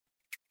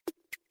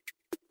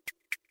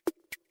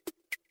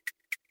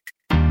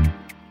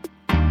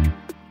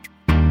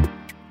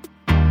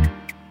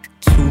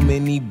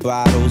many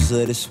bottles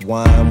of this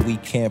wine we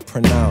can't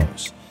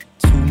pronounce.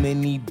 Too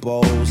many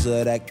bowls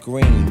of that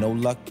green, no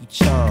Lucky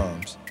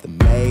Charms. The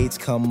maids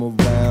come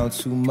around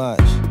too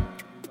much.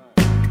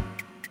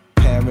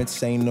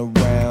 Parents ain't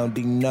around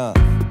enough.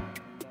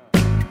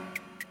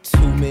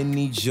 Too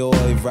many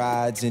joy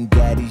rides in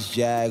daddy's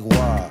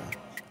Jaguar.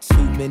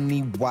 Too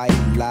many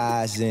white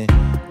lies and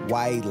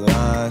white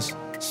lines.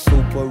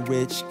 Super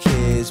rich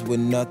kids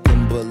with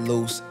nothing but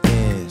loose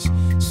ends.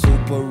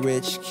 Super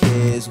rich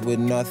kids with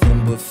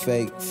nothing but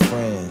fake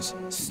friends.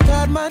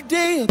 Start my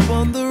day up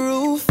on the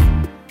roof.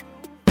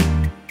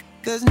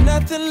 There's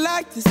nothing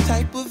like this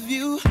type of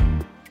view.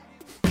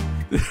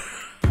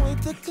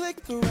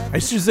 I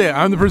should say,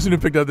 I'm the person who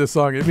picked out this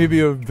song. It may be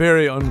a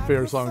very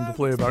unfair song to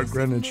play about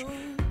Greenwich,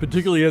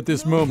 particularly at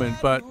this moment,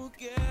 but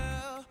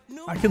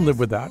I can live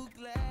with that.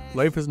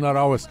 Life is not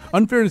always.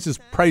 Unfairness is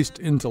priced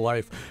into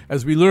life,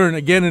 as we learn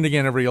again and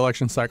again every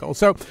election cycle.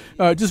 So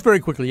just very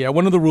quickly,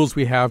 one of the rules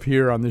we have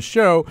here on this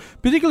show,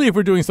 particularly if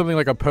we're doing something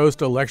like a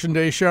post-election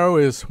day show,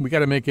 is we got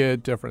to make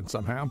it different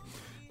somehow.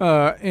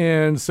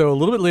 And so a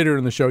little bit later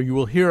in the show, you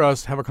will hear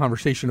us have a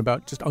conversation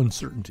about just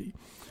uncertainty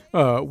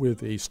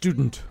with a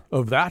student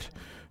of that.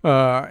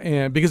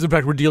 And because, in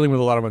fact, we're dealing with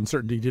a lot of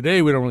uncertainty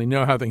today, we don't really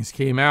know how things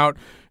came out.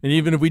 And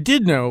even if we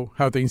did know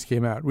how things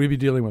came out, we'd be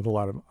dealing with a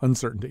lot of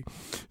uncertainty.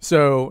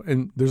 So,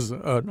 and there's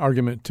an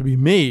argument to be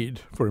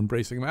made for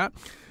embracing that.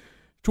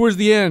 Towards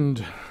the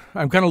end,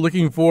 I'm kind of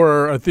looking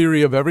for a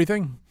theory of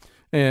everything.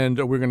 And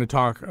we're going to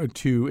talk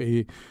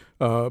to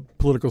a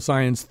political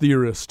science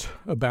theorist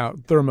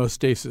about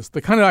thermostasis,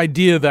 the kind of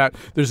idea that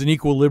there's an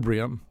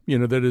equilibrium,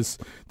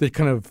 that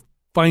kind of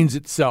finds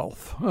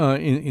itself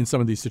in some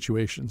of these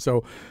situations.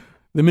 So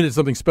the minute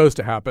something's supposed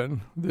to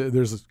happen,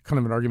 there's kind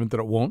of an argument that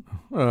it won't.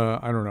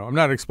 I don't know. I'm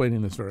not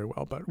explaining this very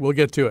well, but we'll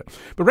get to it.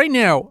 But right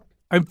now,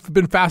 I've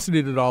been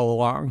fascinated all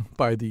along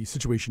by the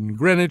situation in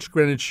Greenwich.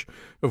 Greenwich,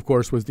 of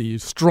course, was the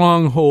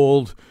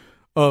stronghold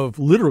of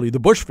literally the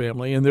Bush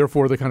family and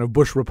therefore the kind of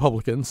Bush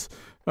Republicans.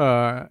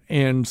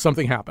 And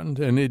something happened.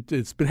 And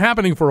it's been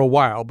happening for a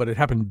while, but it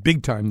happened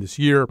big time this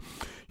year.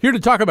 Here to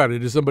talk about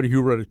it is somebody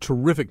who wrote a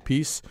terrific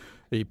piece,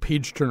 a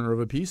page-turner of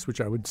a piece, which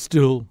I would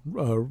still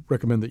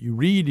recommend that you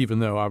read, even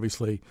though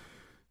obviously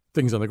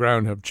things on the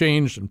ground have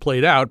changed and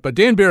played out. But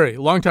Dan Barry,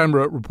 longtime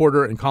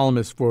reporter and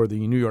columnist for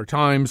the New York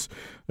Times.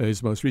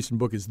 His most recent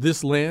book is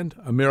This Land,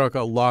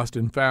 America Lost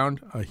and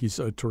Found. He's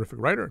a terrific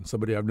writer and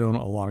somebody I've known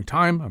a long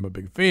time. I'm a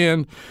big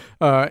fan.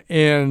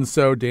 And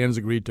so Dan's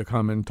agreed to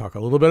come and talk a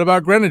little bit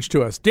about Greenwich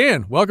to us.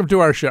 Dan, welcome to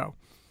our show.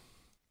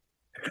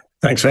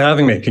 Thanks for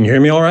having me. Can you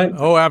hear me all right?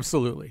 Oh,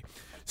 absolutely.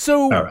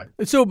 So, all right.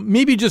 So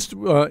maybe just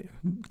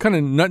kind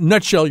of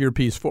nutshell your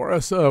piece for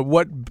us.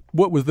 What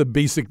was the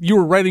basic? You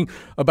were writing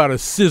about a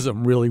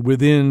schism, really,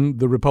 within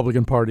the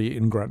Republican Party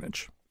in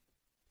Greenwich.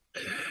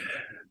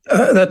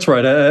 That's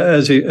right.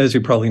 As you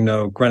probably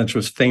know, Greenwich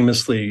was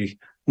famously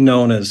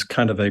known as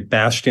kind of a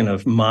bastion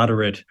of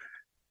moderate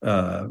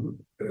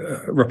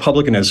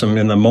republicanism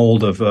in the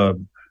mold of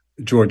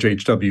George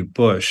H.W.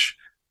 Bush,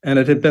 and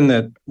it had been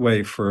that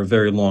way for a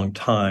very long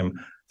time.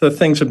 Though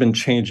things have been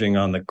changing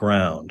on the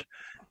ground.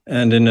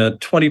 And in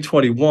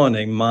 2021,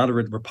 a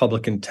moderate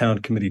Republican town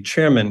committee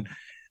chairman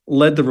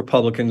led the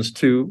Republicans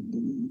to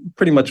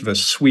pretty much of a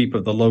sweep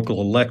of the local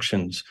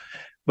elections.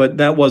 But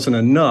that wasn't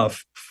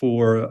enough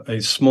for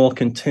a small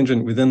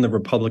contingent within the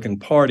Republican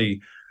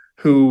Party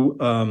who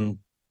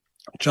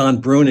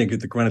John Brunig at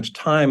the Greenwich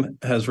Times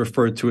has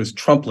referred to as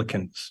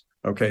Trumplicans.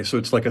 Okay, so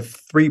it's like a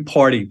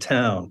three-party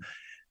town,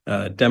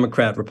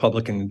 Democrat,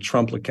 Republican, and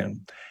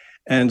Trumplican.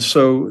 And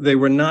so they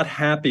were not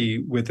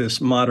happy with this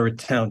moderate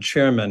town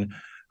chairman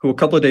who a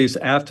couple of days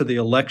after the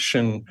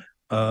election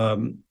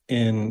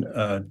in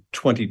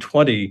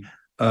 2020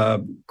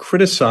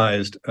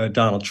 criticized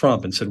Donald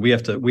Trump and said, we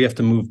have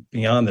to move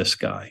beyond this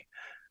guy.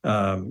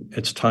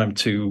 It's time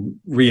to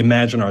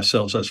reimagine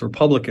ourselves as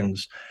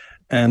Republicans.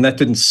 And that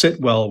didn't sit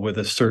well with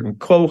a certain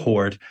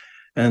cohort.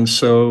 And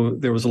so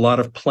there was a lot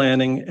of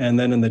planning. And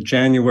then in the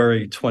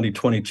January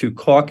 2022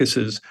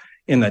 caucuses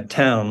in that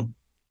town,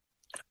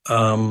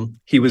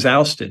 he was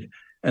ousted,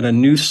 and a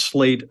new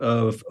slate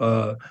of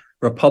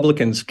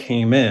Republicans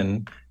came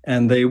in,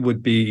 and they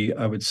would be,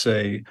 I would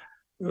say,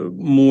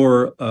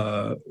 more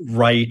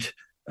right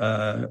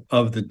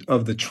of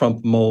the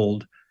Trump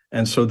mold,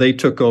 and so they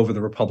took over the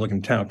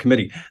Republican Town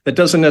Committee. That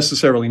doesn't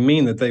necessarily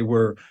mean that they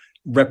were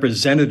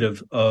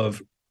representative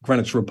of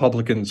Greenwich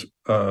Republicans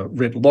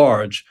writ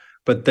large,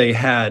 but they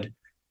had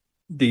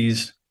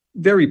these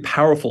very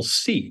powerful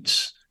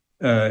seats.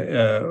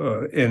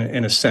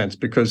 In a sense,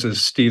 because as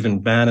Stephen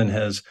Bannon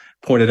has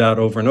pointed out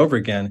over and over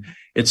again,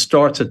 it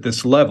starts at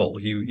this level.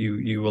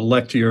 You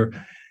elect your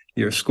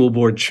school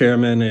board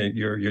chairman,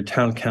 your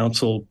town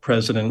council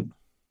president,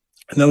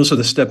 and those are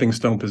the stepping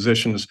stone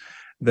positions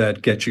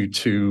that get you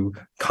to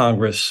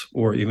Congress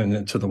or even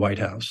into the White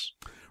House.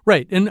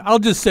 Right. And I'll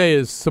just say,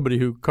 as somebody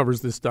who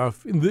covers this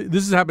stuff,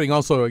 this is happening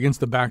also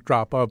against the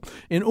backdrop of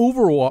an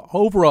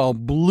overall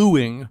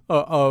bluing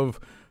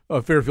of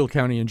Fairfield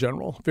County in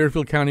general.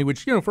 Fairfield County,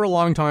 which, for a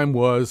long time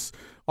was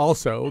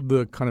also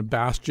the kind of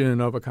bastion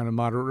of a kind of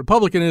moderate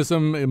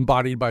republicanism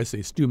embodied by,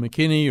 say, Stu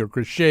McKinney or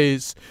Chris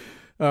Shays.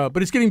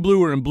 But it's getting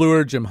bluer and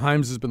bluer. Jim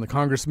Himes has been the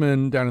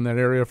congressman down in that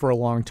area for a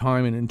long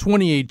time. And in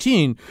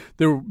 2018,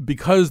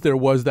 because there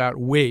was that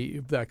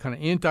wave, that kind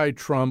of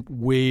anti-Trump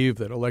wave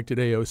that elected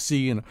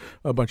AOC and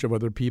a bunch of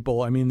other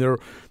people, I mean,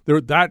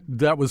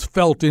 that was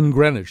felt in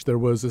Greenwich. There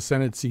was a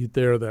Senate seat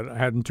there that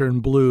hadn't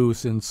turned blue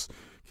since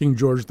King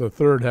George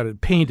III had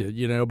it painted,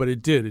 but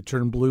it did. It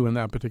turned blue in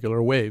that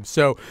particular wave.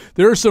 So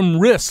there are some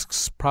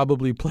risks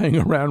probably playing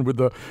around with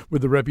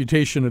the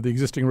reputation of the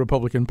existing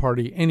Republican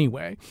Party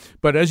anyway.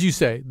 But as you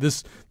say,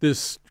 this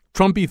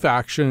Trumpy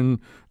faction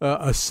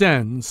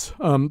ascends.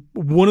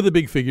 One of the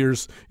big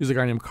figures is a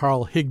guy named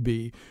Carl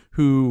Higbie,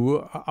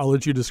 who I'll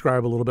let you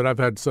describe a little bit. I've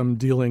had some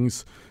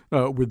dealings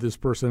with this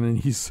person, and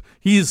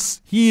he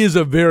is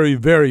a very,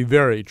 very,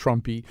 very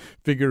Trumpy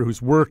figure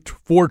who's worked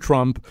for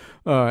Trump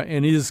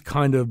and is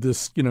kind of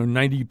this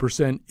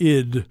 90%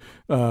 id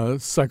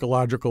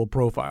psychological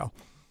profile.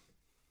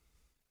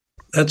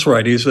 That's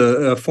right. He's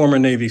a former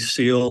Navy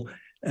SEAL,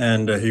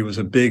 and he was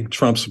a big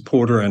Trump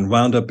supporter and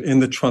wound up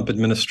in the Trump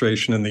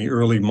administration in the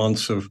early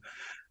months of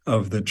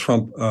the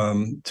Trump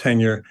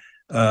tenure.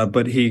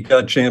 But he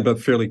got jammed up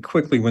fairly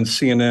quickly when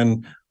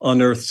CNN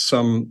unearthed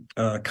some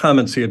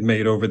comments he had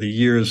made over the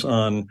years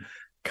on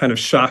kind of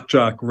shock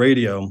jock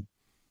radio.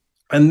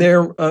 And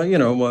they're,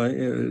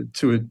 even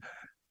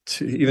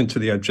to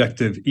the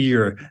objective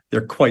ear,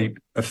 they're quite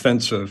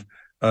offensive,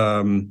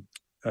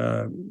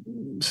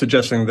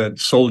 suggesting that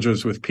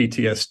soldiers with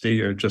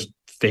PTSD are just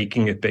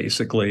faking it,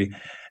 basically,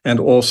 and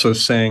also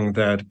saying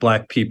that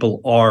Black people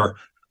are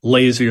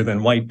lazier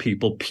than white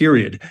people,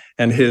 period.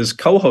 And his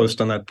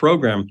co-host on that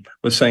program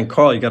was saying,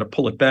 Carl, you got to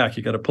pull it back.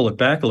 You got to pull it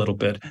back a little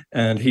bit.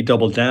 And he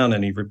doubled down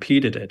and he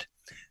repeated it.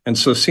 And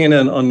so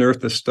CNN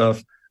unearthed this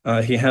stuff.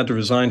 He had to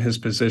resign his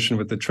position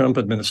with the Trump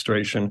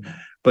administration,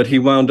 but he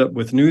wound up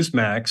with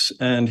Newsmax,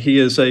 and he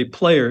is a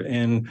player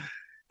in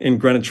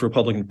Greenwich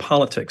Republican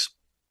politics.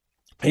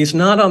 He's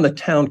not on the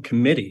town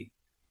committee,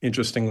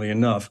 interestingly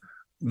enough,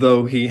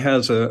 though he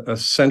has a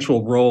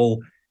central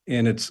role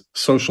in its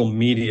social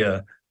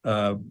media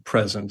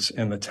presence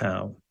in the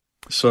town.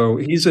 So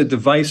he's a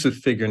divisive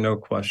figure, no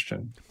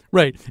question.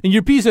 Right. And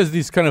your piece has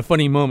these kind of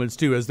funny moments,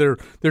 too, as they're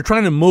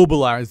trying to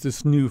mobilize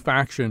this new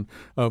faction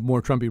of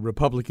more Trumpy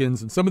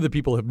Republicans. And some of the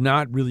people have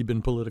not really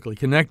been politically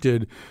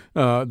connected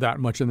that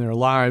much in their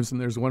lives.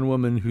 And there's one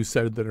woman who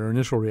said that her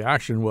initial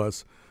reaction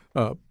was,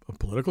 a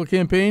political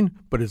campaign,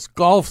 but it's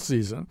golf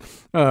season,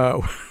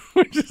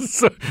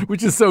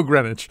 which is so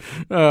Greenwich.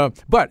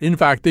 But in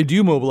fact, they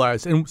do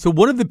mobilize. And so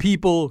one of the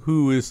people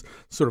who is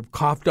sort of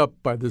coughed up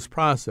by this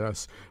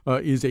process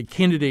is a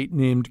candidate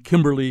named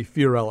Kimberly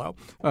Fiorello.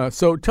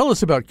 So tell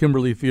us about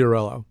Kimberly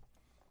Fiorello.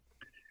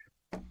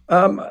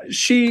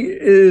 She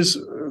is,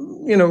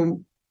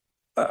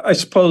 I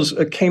suppose,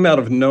 came out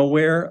of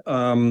nowhere.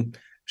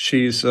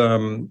 She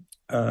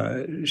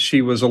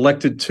was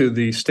elected to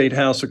the State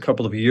House a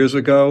couple of years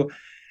ago,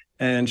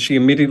 and she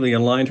immediately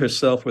aligned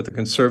herself with the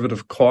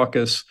conservative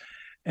caucus,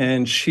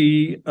 and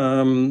she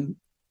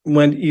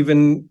went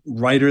even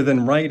righter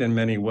than right in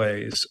many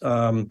ways.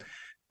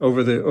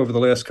 Over the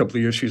last couple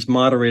of years, she's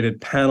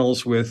moderated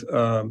panels with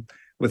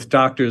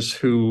doctors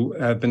who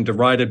have been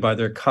derided by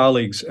their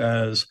colleagues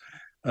as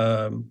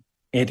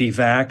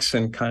anti-vax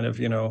and kind of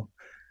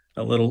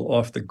a little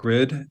off the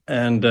grid,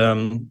 and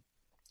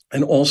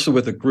also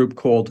with a group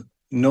called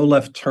No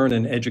Left Turn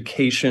in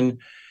Education,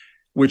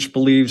 which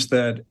believes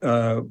that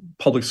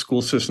public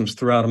school systems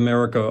throughout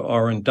America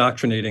are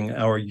indoctrinating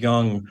our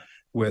young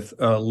with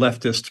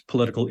leftist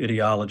political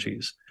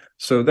ideologies.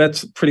 So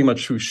that's pretty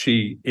much who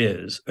she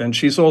is. And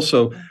she's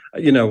also,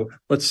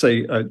 let's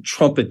say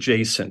Trump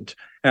adjacent.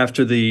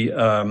 After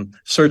the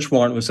search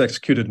warrant was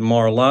executed in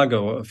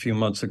Mar-a-Lago a few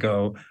months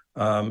ago,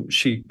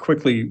 she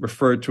quickly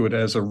referred to it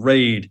as a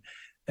raid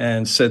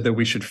and said that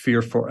we should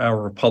fear for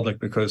our republic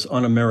because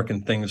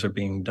un-American things are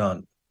being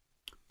done.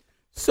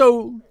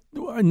 So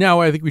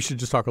now I think we should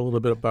just talk a little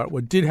bit about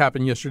what did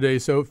happen yesterday.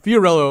 So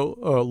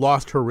Fiorello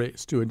lost her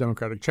race to a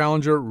Democratic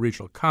challenger,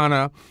 Rachel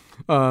Khanna.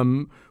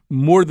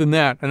 More than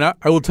that, and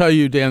I will tell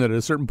you, Dan, that at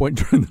a certain point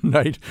during the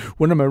night,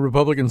 one of my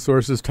Republican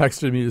sources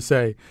texted me to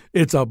say,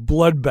 it's a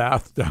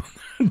bloodbath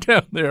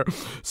down there.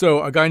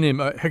 So a guy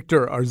named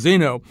Hector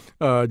Arzeno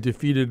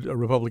defeated a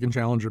Republican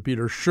challenger,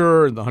 Peter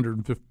Schur, in the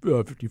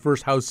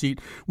 151st House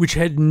seat, which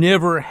had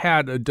never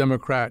had a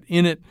Democrat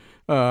in it.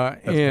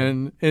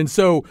 And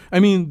so, I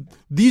mean,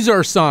 these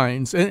are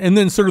signs. And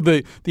then sort of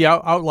the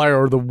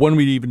outlier, or the one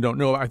we even don't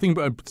know, I think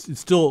it's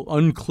still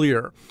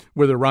unclear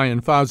whether Ryan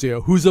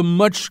Fazio, who's a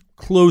much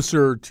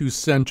closer to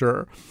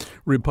center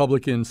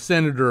Republican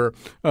senator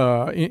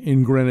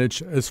in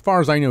Greenwich, as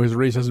far as I know, his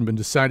race hasn't been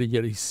decided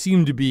yet. He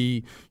seemed to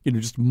be,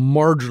 just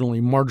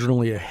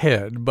marginally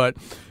ahead. But,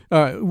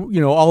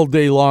 all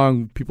day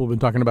long, people have been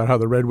talking about how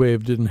the red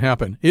wave didn't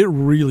happen. It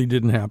really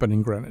didn't happen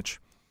in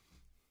Greenwich.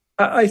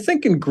 I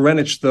think in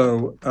Greenwich,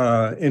 though,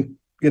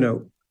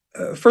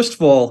 first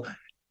of all,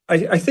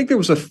 I think there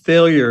was a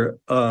failure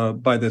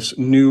by this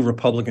new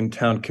Republican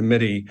town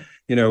committee,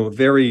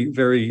 very,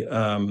 very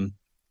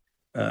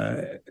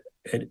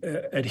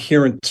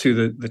adherent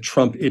to the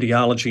Trump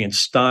ideology and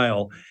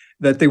style,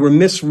 that they were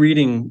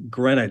misreading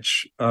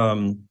Greenwich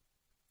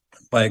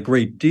by a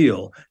great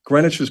deal.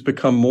 Greenwich has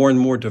become more and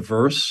more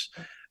diverse.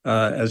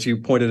 As you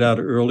pointed out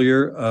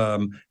earlier,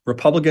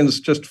 Republicans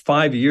just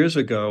 5 years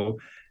ago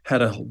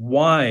had a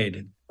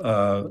wide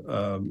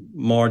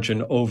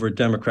margin over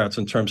Democrats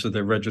in terms of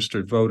their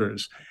registered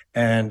voters.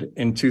 And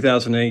in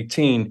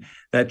 2018,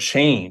 that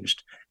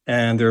changed.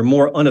 And there are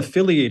more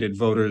unaffiliated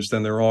voters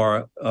than there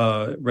are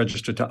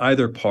registered to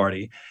either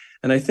party.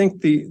 And I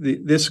think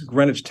this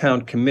Greenwich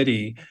Town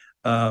Committee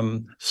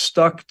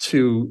stuck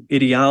to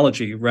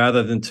ideology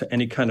rather than to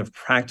any kind of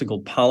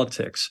practical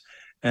politics.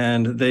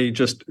 And they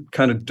just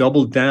kind of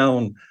doubled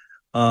down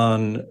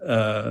on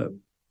the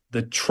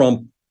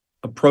Trump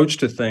approach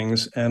to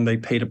things, and they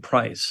paid a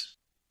price.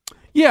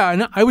 Yeah,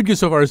 and I would go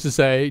so far as to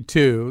say,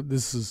 too,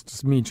 this is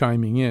just me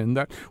chiming in,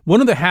 that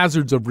one of the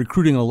hazards of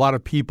recruiting a lot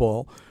of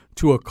people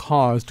to a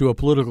cause, to a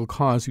political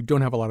cause, who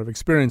don't have a lot of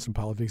experience in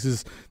politics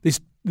is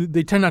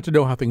they tend not to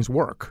know how things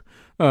work.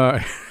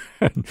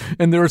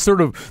 And there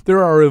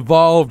are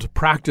evolved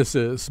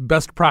practices,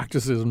 best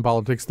practices in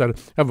politics that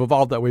have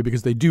evolved that way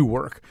because they do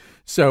work.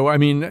 So, I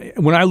mean,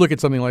 when I look at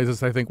something like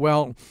this, I think,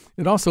 well,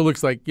 it also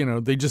looks like,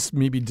 they just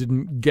maybe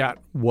didn't get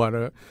what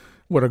a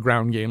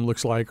ground game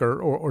looks like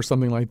or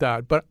something like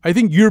that. But I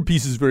think your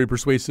piece is very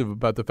persuasive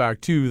about the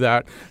fact, too,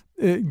 that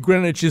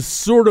Greenwich is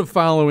sort of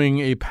following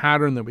a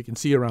pattern that we can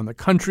see around the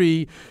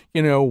country.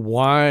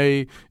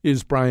 Why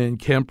is Brian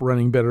Kemp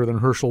running better than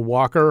Herschel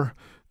Walker?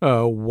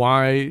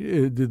 Why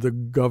did the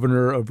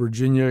governor of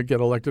Virginia get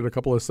elected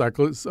a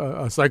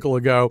cycle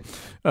ago,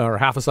 or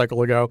half a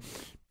cycle ago?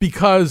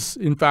 Because,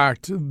 in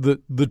fact,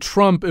 the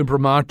Trump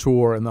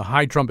imprimatur and the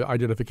high Trump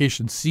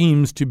identification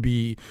seems to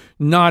be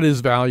not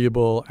as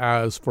valuable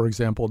as, for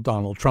example,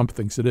 Donald Trump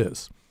thinks it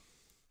is.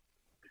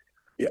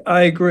 Yeah,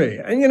 I agree.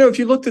 And, if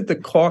you looked at the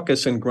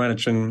caucus in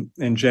Greenwich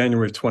in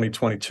January of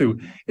 2022,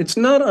 it's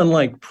not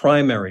unlike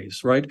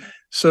primaries, right?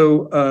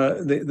 So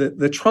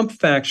the Trump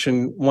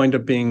faction wind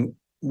up being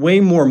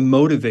way more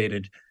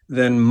motivated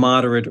than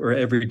moderate or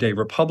everyday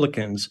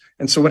Republicans.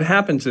 And so what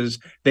happens is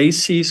they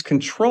seize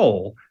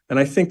control. And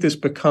I think this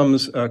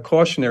becomes a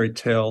cautionary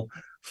tale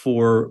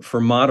for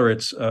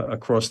moderates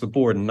across the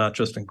board, and not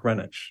just in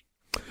Greenwich.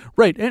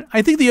 Right. And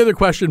I think the other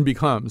question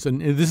becomes,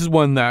 and this is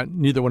one that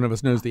neither one of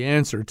us knows the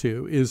answer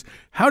to, is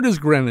how does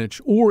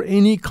Greenwich or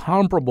any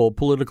comparable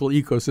political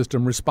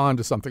ecosystem respond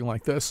to something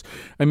like this?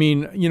 I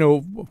mean,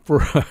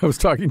 I was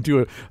talking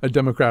to a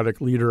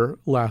Democratic leader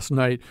last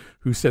night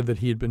who said that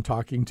he had been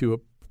talking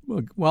to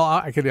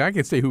I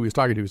could say who he was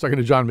talking to. He was talking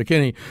to John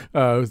McKinney,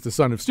 who's the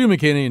son of Stu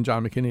McKinney, and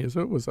John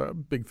McKinney was a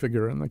big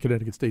figure in the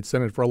Connecticut State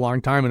Senate for a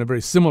long time and a very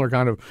similar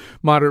kind of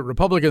moderate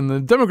Republican. The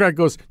Democrat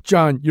goes,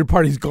 "John, your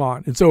party's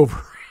gone. It's over."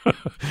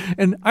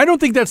 And I don't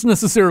think that's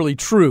necessarily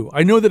true.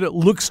 I know that it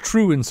looks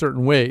true in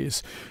certain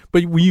ways.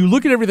 But when you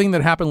look at everything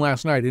that happened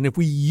last night, and if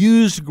we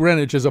used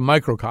Greenwich as a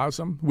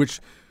microcosm, which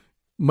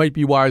might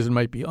be wise and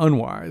might be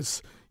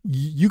unwise,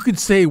 you could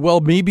say, well,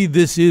 maybe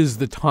this is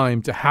the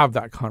time to have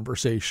that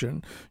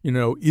conversation.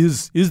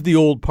 Is the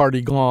old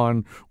party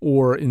gone?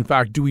 Or, in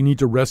fact, do we need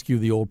to rescue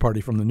the old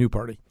party from the new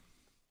party?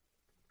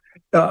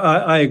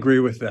 I agree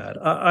with that.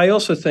 I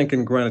also think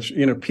in Greenwich,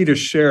 Peter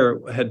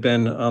Scher had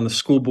been on the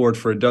school board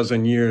for a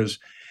dozen years.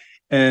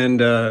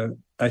 And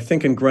I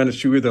think in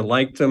Greenwich, you either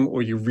liked him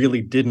or you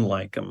really didn't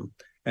like him.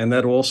 And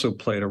that also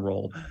played a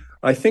role.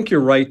 I think you're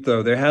right,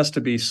 though. There has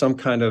to be some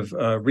kind of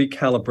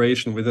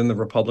recalibration within the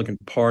Republican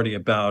Party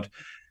about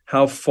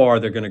how far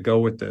they're going to go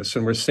with this.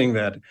 And we're seeing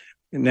that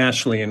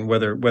nationally, and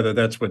whether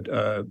that's what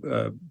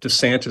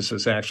DeSantis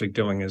is actually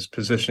doing, is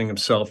positioning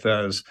himself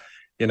as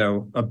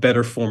a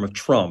better form of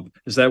Trump.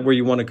 Is that where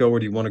you want to go, or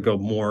do you want to go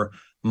more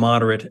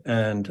moderate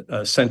and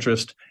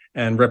centrist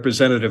and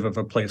representative of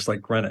a place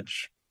like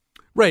Greenwich?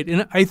 Right.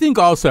 And I think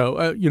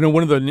also,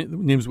 one of the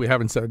names we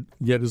haven't said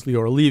yet is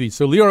Leora Levy.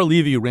 So Leora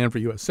Levy ran for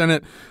U.S.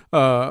 Senate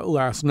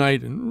last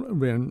night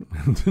and ran,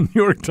 the New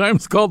York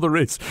Times called the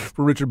race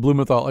for Richard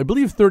Blumenthal, I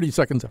believe 30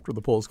 seconds after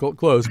the polls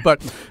closed.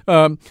 But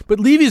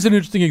Levy is an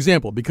interesting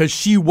example because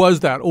she was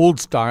that old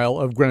style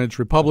of Greenwich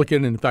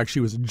Republican. In fact, she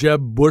was a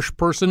Jeb Bush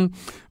person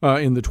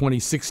in the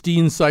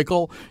 2016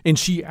 cycle. And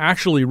she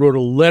actually wrote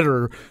a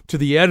letter to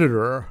the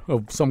editor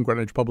of some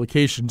Greenwich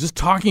publication just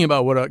talking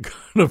about what a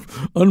kind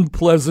of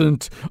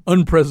unpleasant,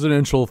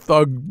 unpresidential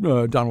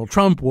thug Donald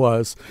Trump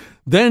was.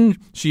 Then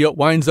she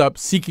winds up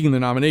seeking the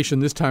nomination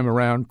this time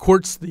around,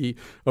 courts the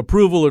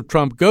approval of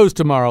Trump, goes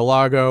to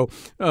Mar-a-Lago,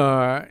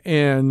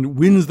 and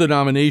wins the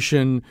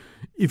nomination.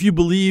 If you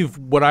believe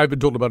what I've been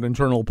told about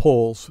internal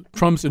polls,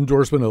 Trump's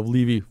endorsement of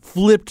Levy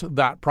flipped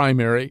that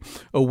primary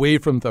away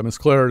from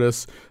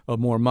Themis-Klarides, a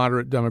more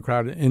moderate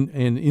Democrat, and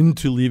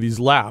into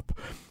Levy's lap.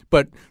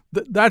 But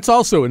that's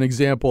also an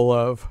example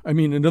of,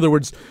 in other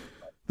words,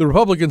 the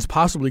Republicans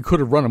possibly could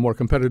have run a more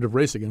competitive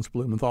race against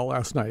Blumenthal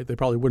last night. They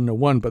probably wouldn't have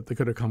won, but they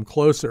could have come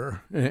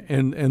closer.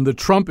 And the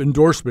Trump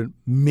endorsement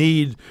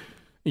made,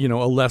 a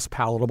less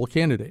palatable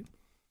candidate.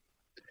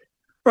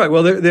 Right.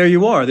 Well, there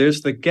you are.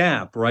 There's the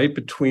gap, right,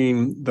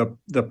 between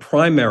the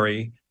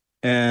primary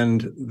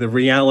and the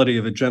reality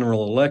of a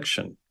general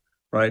election,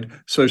 right?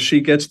 So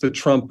she gets the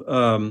Trump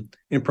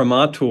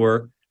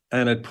imprimatur,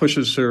 and it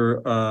pushes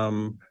her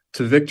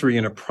to victory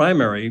in a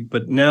primary.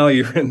 But now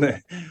you're in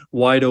the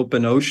wide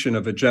open ocean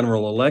of a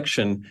general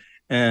election,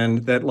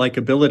 and that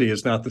likability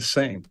is not the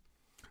same.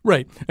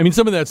 Right. I mean,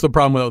 some of that's the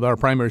problem with our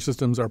primary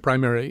systems. Our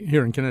primary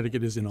here in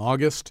Connecticut is in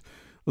August.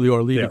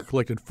 Leora Levy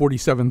collected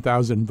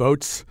 47,000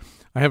 votes.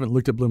 I haven't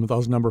looked at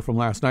Blumenthal's number from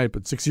last night,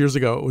 but 6 years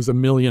ago it was 1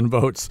 million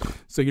votes.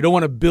 So you don't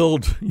want to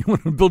build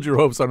your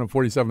hopes on a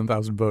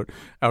 47,000 vote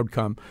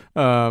outcome.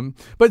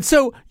 But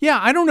so, yeah,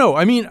 I don't know.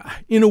 I mean,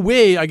 in a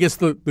way, I guess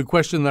the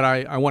question that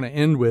I want to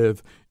end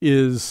with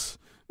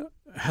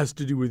has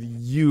to do with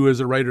you as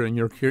a writer and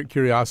your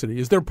curiosity.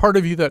 Is there part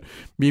of you that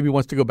maybe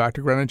wants to go back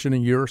to Greenwich in a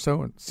year or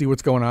so and see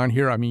what's going on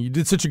here? I mean, you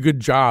did such a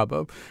good job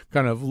of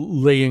kind of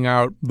laying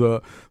out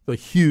the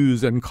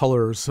hues and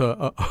colors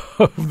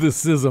of the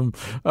schism.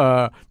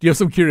 Do you have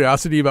some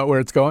curiosity about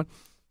where it's going?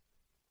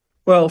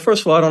 Well,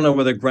 first of all, I don't know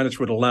whether Greenwich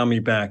would allow me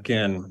back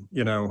in.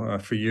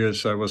 For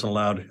years I wasn't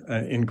allowed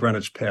in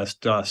Greenwich past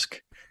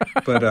dusk.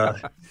 But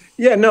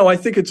I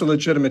think it's a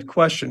legitimate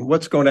question.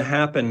 What's going to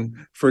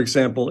happen, for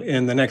example,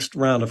 in the next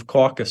round of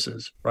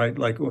caucuses, right?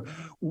 Like,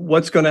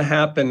 what's going to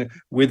happen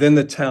within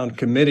the town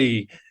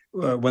committee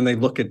when they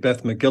look at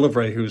Beth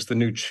McGillivray, who's the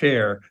new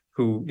chair,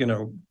 who,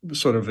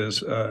 sort of is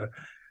the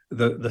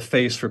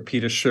face for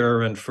Peter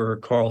Scher and for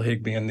Carl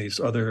Higbee and these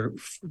other,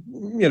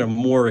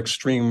 more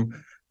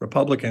extreme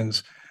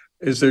Republicans.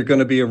 Is there going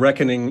to be a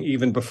reckoning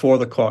even before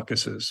the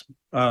caucuses?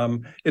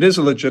 It is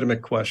a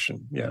legitimate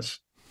question, yes.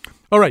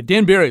 All right,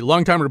 Dan Barry,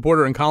 longtime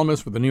reporter and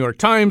columnist for the New York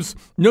Times.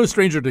 No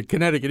stranger to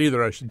Connecticut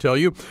either, I should tell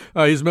you.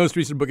 His most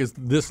recent book is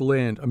This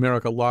Land,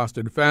 America Lost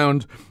and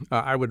Found.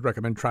 I would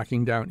recommend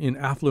tracking down In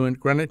Affluent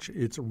Greenwich.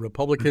 It's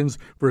Republicans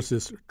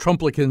versus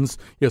Trumplicans.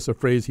 Yes, a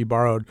phrase he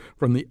borrowed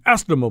from the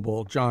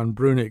estimable John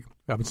Brunig.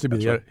 Happens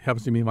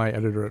to be my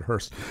editor at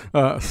Hearst.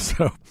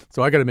 So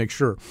I got to make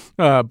sure.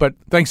 But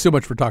thanks so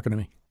much for talking to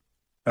me.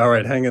 All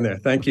right, hang in there.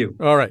 Thank you.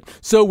 All right.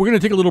 So we're going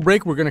to take a little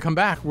break. We're going to come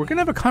back. We're going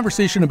to have a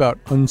conversation about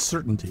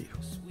uncertainty.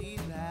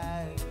 Sweet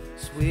life,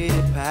 sweet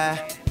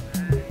pie.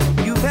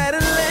 You've had a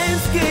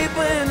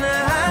landscaper and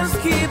a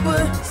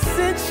housekeeper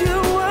since you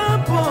were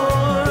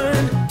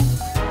born.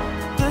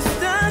 The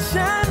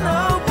sunshine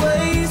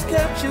always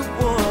kept you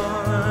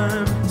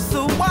warm.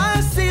 So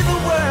why see the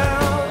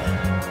world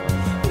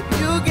if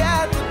you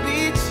got the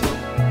beach?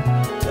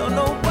 Don't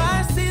know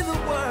why see the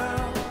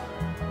world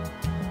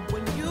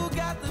when you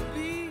got the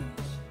beach.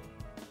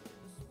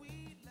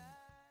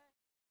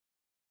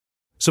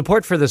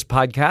 Support for this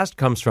podcast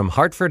comes from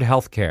Hartford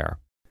Healthcare.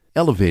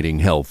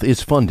 Elevating Health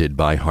is funded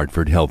by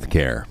Hartford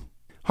Healthcare.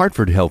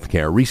 Hartford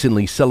Healthcare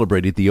recently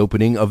celebrated the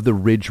opening of the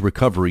Ridge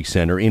Recovery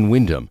Center in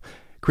Windham.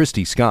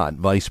 Christy Scott,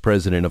 Vice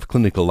President of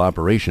Clinical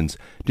Operations,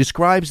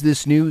 describes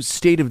this new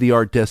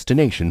state-of-the-art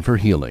destination for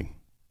healing.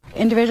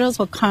 Individuals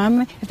will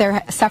come if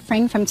they're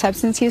suffering from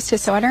substance use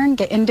disorder and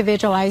get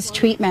individualized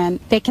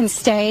treatment. They can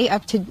stay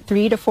up to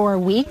 3 to 4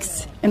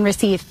 weeks and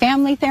receive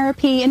family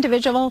therapy,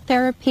 individual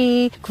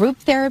therapy, group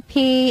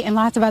therapy, and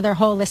lots of other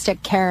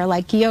holistic care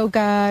like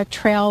yoga,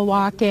 trail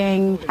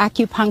walking,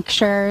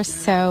 acupuncture.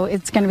 So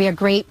it's going to be a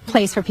great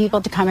place for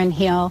people to come and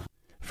heal.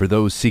 For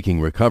those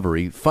seeking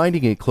recovery,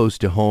 finding it close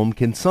to home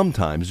can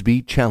sometimes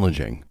be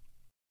challenging.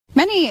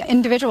 Many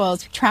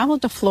individuals travel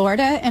to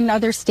Florida and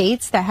other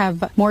states that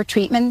have more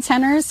treatment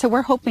centers, so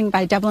we're hoping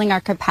by doubling our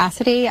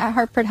capacity at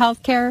Hartford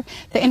Healthcare,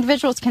 the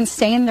individuals can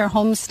stay in their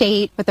home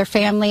state with their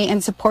family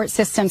and support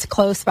systems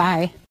close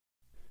by.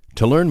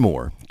 To learn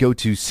more, go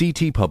to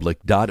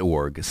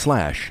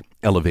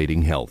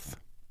ctpublic.org/elevatinghealth.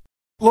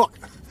 Look,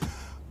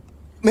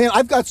 man,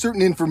 I've got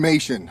certain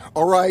information,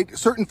 all right?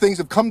 Certain things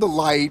have come to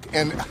light,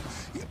 and,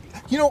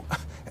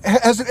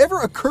 has it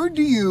ever occurred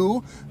to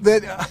you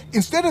that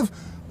instead of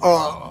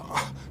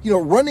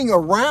running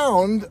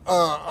around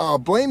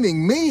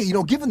blaming me,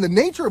 given the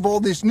nature of all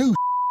this new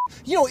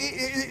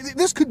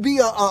this could be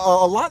a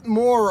lot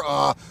more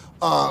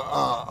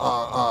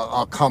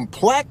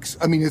complex.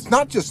 I mean,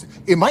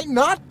 it might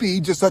not be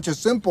just such a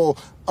simple,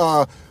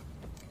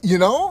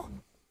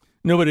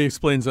 Nobody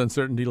explains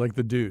uncertainty like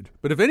the dude.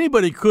 But if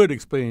anybody could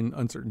explain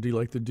uncertainty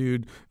like the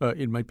dude,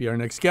 it might be our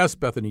next guest,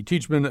 Bethany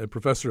Teachman, a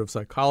professor of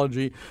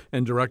psychology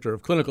and director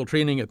of clinical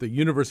training at the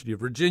University of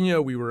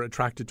Virginia. We were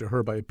attracted to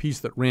her by a piece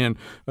that ran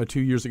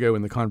 2 years ago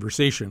in The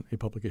Conversation, a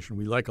publication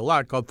we like a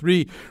lot, called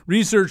 3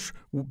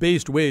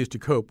 Research-Based Ways to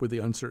Cope with the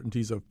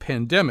Uncertainties of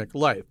Pandemic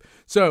Life.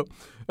 So,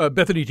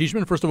 Bethany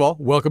Teachman, first of all,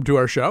 welcome to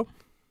our show.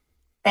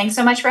 Thanks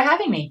so much for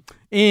having me.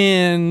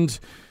 And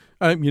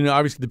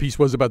Obviously the piece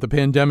was about the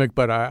pandemic,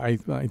 but I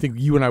think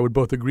you and I would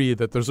both agree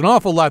that there's an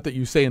awful lot that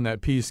you say in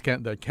that piece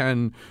that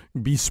can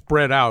be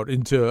spread out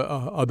into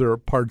other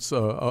parts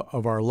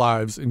of our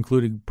lives,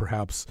 including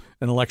perhaps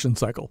an election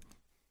cycle.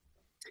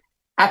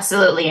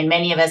 Absolutely. And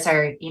many of us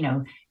are,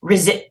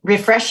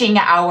 refreshing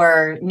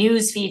our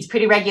news feeds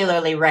pretty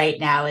regularly right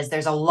now, as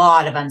there's a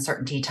lot of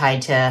uncertainty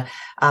tied to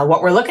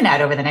what we're looking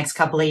at over the next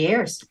couple of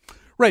years.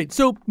 Right.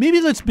 So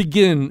maybe let's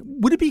begin.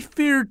 Would it be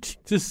fair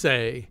to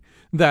say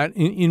that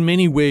in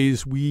many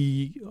ways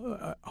we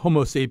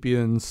Homo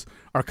sapiens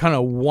are kind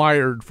of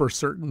wired for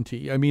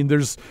certainty? I mean,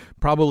 there's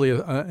probably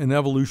an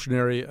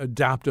evolutionary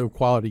adaptive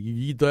quality.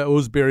 You eat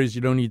those berries,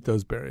 you don't eat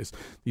those berries.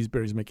 These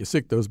berries make you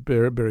sick. Those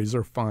berries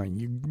are fine.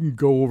 You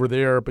go over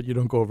there, but you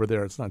don't go over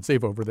there. It's not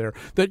safe over there.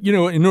 That,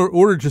 in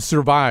order to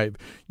survive,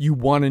 you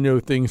want to know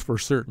things for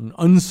certain.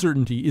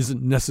 Uncertainty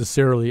isn't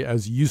necessarily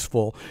as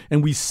useful,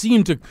 and we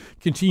seem to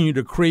continue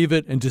to crave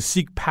it and to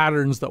seek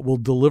patterns that will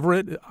deliver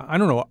it. I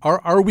don't know.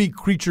 Are we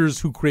creatures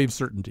who crave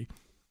certainty?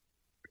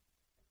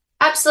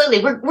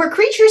 Absolutely. We're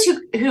creatures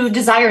who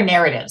desire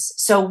narratives.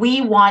 So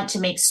we want to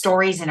make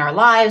stories in our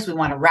lives. We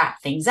want to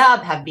wrap things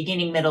up, have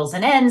beginning, middles,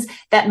 and ends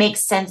that make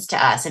sense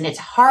to us. And it's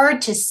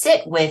hard to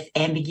sit with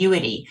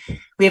ambiguity.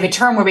 We have a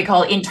term where we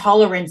call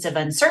intolerance of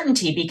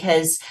uncertainty,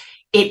 because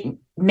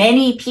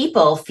many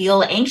people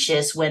feel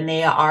anxious when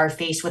they are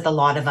faced with a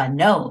lot of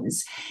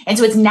unknowns. And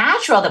so it's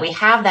natural that we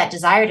have that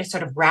desire to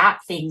sort of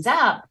wrap things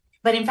up.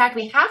 But in fact,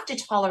 we have to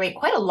tolerate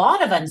quite a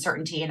lot of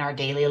uncertainty in our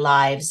daily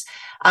lives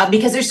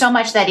because there's so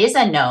much that is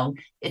unknown.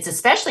 It's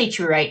especially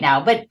true right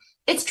now, but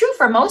it's true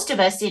for most of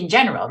us in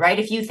general, right?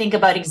 If you think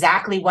about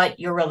exactly what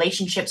your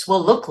relationships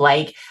will look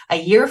like a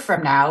year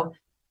from now,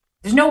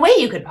 there's no way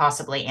you could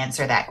possibly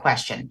answer that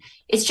question.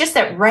 It's just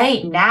that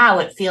right now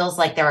it feels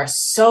like there are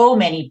so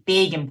many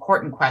big,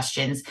 important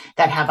questions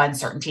that have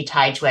uncertainty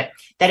tied to it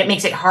that it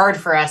makes it hard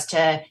for us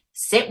to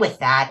sit with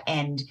that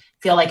and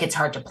feel like it's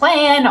hard to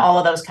plan, all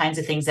of those kinds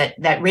of things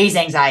that raise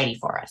anxiety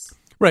for us.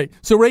 Right.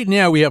 So right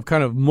now we have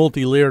kind of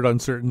multi-layered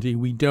uncertainty.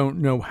 We don't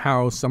know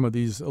how some of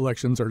these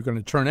elections are going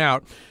to turn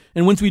out.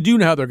 And once we do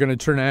know how they're going to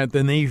turn out,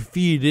 then they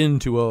feed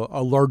into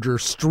a larger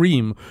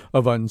stream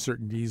of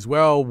uncertainties.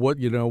 Well,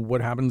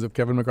 what happens if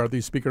Kevin McCarthy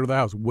is Speaker of the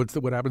House?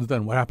 What happens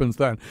then? What happens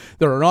then?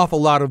 There are an awful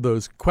lot of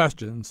those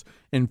questions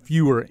and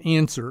fewer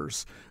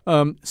answers.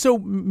 So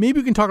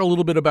maybe we can talk a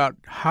little bit about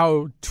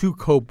how to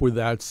cope with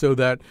that, so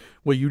that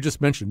what you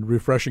just mentioned,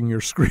 refreshing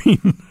your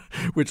screen,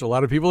 which a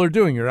lot of people are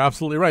doing. You're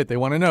absolutely right. They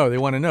want to know. They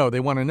want to know. They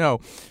want to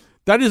know.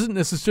 That isn't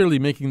necessarily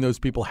making those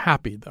people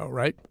happy, though,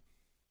 right?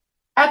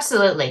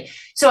 Absolutely.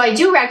 So I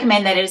do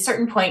recommend that at a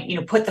certain point,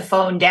 put the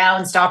phone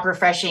down, stop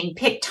refreshing,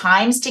 pick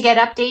times to get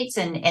updates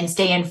and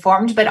stay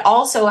informed, but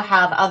also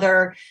have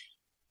other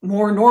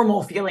more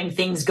normal feeling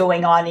things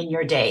going on in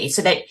your day,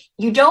 so that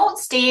you don't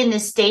stay in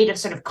this state of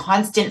sort of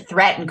constant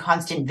threat and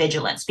constant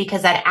vigilance,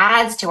 because that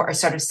adds to our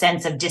sort of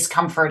sense of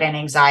discomfort and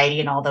anxiety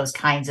and all those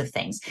kinds of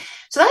things.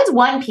 So that's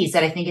one piece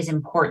that I think is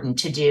important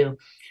to do.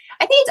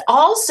 I think it's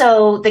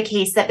also the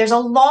case that there's a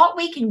lot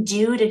we can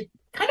do to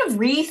kind of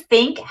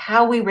rethink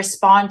how we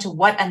respond to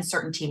what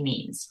uncertainty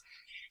means.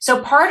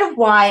 So part of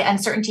why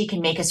uncertainty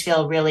can make us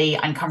feel really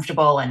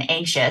uncomfortable and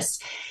anxious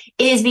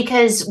is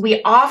because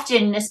we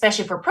often,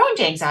 especially if we're prone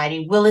to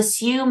anxiety, will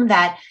assume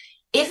that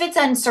if it's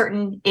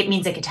uncertain, it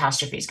means a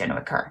catastrophe is going to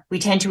occur. We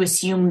tend to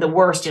assume the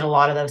worst in a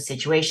lot of those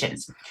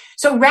situations.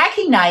 So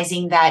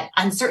recognizing that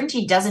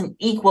uncertainty doesn't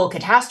equal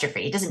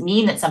catastrophe, it doesn't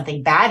mean that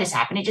something bad has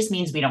happened. It just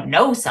means we don't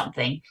know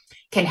something,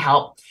 can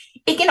help.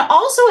 It can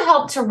also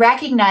help to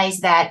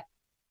recognize that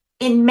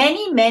in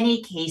many,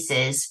 many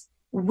cases,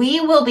 we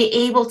will be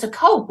able to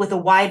cope with a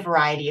wide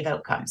variety of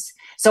outcomes.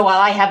 So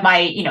while I have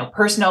my,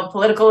 personal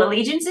political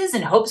allegiances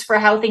and hopes for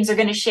how things are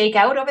going to shake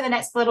out over the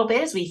next little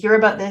bit as we hear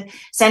about the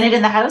Senate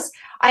and the House,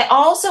 I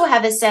also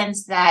have a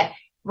sense that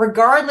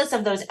regardless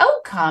of those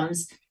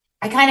outcomes,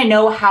 I kind of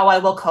know how I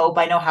will cope.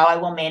 I know how I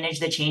will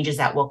manage the changes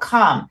that will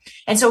come.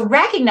 And so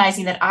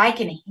recognizing that I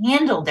can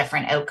handle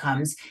different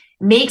outcomes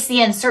makes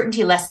the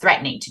uncertainty less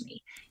threatening to me.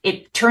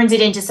 It turns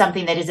it into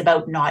something that is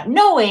about not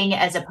knowing,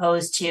 as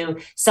opposed to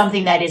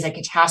something that is a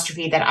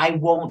catastrophe that I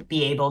won't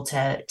be able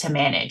to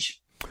manage.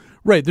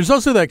 Right. There's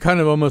also that kind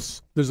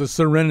of there's a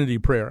serenity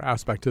prayer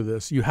aspect to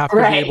this. You have to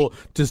be able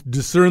to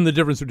discern the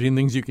difference between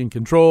things you can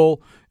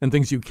control and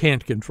things you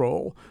can't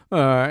control.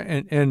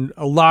 And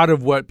a lot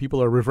of what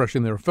people are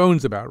refreshing their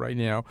phones about right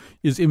now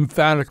is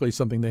emphatically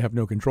something they have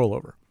no control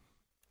over.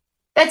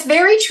 That's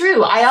very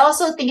true. I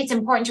also think it's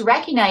important to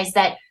recognize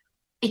that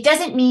it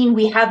doesn't mean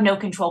we have no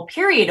control,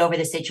 period, over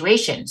the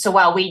situation. So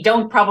while we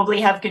don't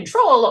probably have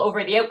control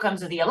over the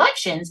outcomes of the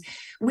elections,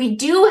 we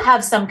do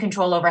have some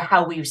control over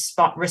how we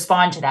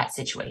respond to that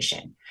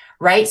situation,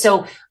 right?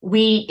 So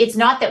it's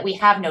not that we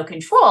have no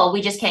control,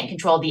 we just can't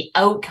control the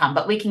outcome,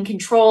 but we can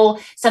control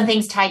some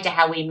things tied to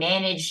how we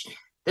manage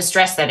the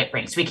stress that it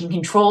brings. We can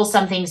control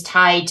some things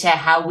tied to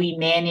how we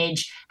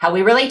manage, how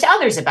we relate to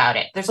others about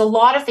it. There's a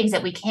lot of things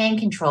that we can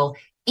control,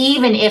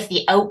 even if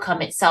the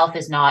outcome itself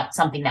is not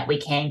something that we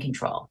can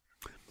control.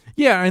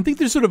 Yeah, I think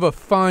there's sort of a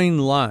fine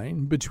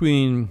line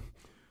between.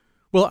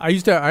 Well, I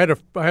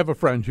have a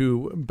friend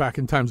who, back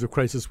in times of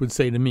crisis, would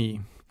say to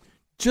me,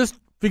 just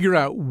figure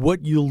out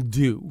what you'll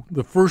do,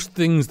 the first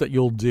things that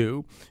you'll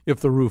do if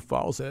the roof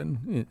falls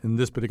in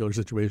this particular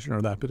situation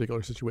or that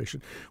particular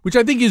situation, which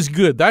I think is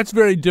good. That's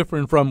very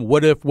different from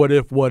what if,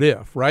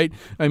 right?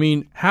 I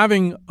mean,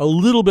 having a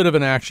little bit of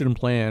an action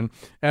plan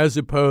as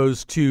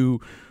opposed to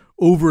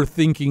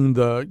overthinking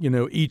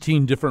the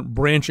 18 different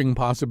branching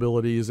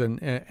possibilities and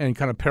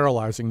kind of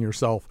paralyzing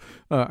yourself.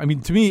 I mean,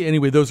 to me,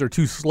 anyway, those are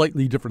two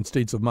slightly different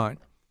states of mind.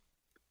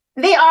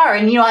 They are.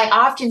 And, I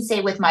often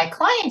say with my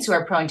clients who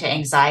are prone to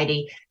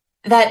anxiety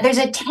that there's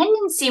a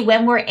tendency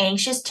when we're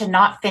anxious to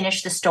not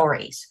finish the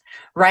stories,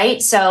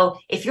 right? So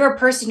if you're a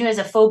person who has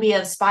a phobia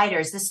of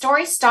spiders, the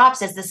story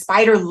stops as the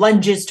spider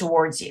lunges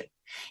towards you.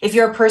 If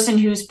you're a person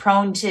who's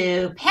prone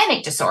to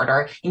panic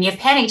disorder and you have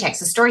panic attacks,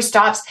 the story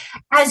stops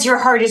as your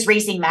heart is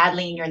racing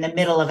madly and you're in the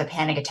middle of a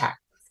panic attack.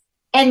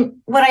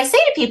 And what I say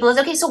to people is,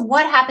 okay, so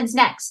what happens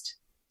next?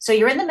 So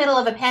you're in the middle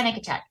of a panic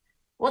attack.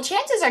 Well,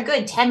 chances are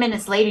good 10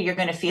 minutes later, you're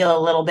going to feel a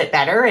little bit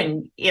better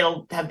and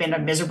it'll have been a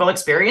miserable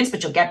experience,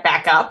 but you'll get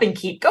back up and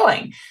keep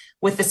going.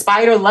 With the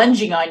spider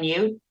lunging on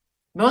you,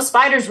 most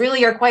spiders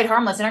really are quite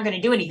harmless and aren't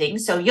going to do anything.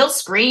 So you'll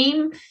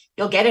scream,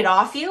 you'll get it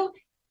off you,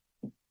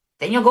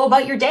 then you'll go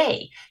about your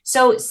day.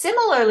 So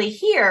similarly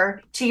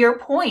here, to your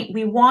point,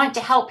 we want to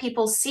help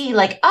people see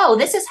like, oh,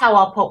 this is how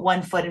I'll put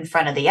one foot in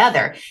front of the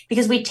other,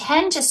 because we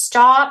tend to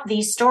stop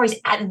these stories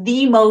at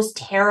the most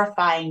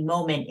terrifying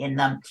moment in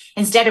them,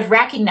 instead of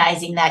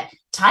recognizing that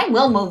time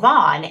will move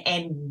on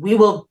and we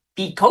will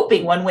be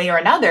coping one way or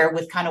another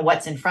with kind of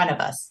what's in front of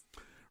us.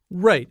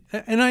 Right.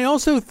 And I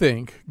also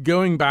think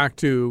going back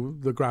to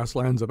the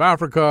grasslands of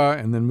Africa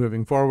and then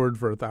moving forward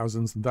for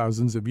thousands and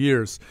thousands of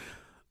years,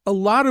 a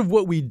lot of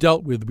what we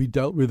dealt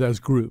with as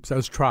groups,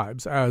 as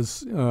tribes,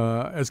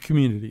 as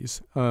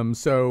communities.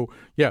 So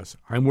yes,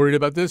 I'm worried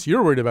about this.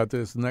 You're worried about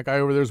this, and that guy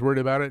over there is worried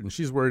about it, and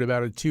she's worried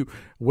about it too.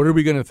 What are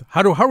we going to?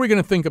 How are we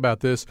going to think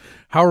about this?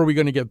 How are we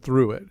going to get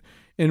through it?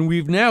 And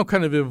we've now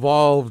kind of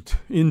evolved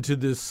into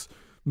this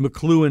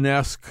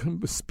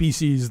McLuhan-esque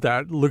species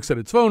that looks at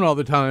its phone all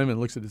the time and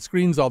looks at its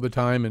screens all the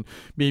time, and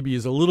maybe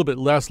is a little bit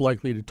less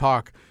likely to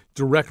talk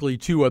directly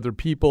to other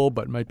people,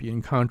 but might be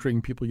encountering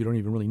people you don't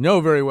even really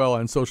know very well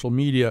on social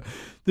media.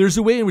 There's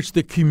a way in which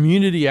the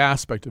community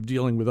aspect of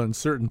dealing with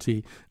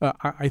uncertainty,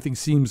 I think,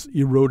 seems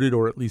eroded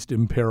or at least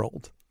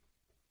imperiled.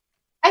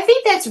 I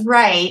think that's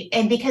right.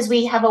 And because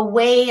we have a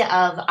way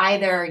of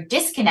either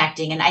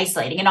disconnecting and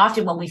isolating, and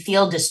often when we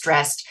feel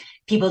distressed,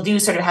 people do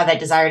sort of have that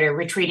desire to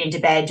retreat into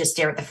bed, just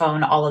stare at the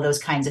phone, all of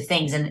those kinds of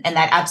things. And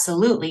that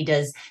absolutely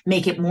does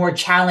make it more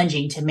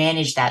challenging to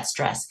manage that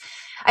stress.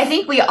 I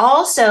think we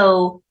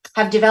also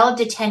have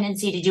developed a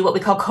tendency to do what we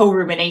call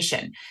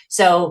co-rumination.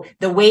 So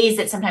the ways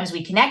that sometimes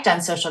we connect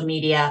on social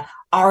media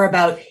are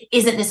about,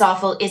 isn't this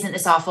awful? Isn't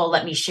this awful?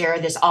 Let me share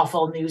this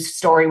awful news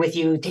story with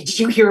you. Did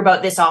you hear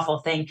about this awful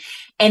thing?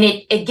 And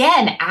it,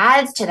 again,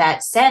 adds to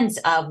that sense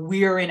of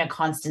we're in a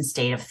constant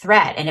state of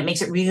threat. And it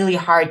makes it really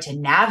hard to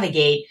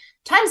navigate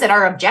times that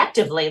are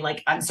objectively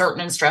like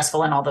uncertain and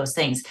stressful and all those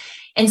things.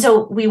 And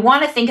so we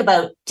want to think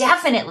about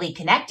definitely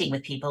connecting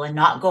with people and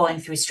not going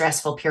through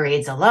stressful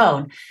periods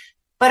alone,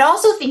 but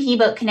also thinking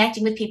about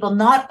connecting with people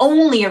not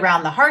only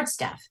around the hard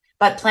stuff,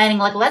 but planning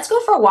like, let's go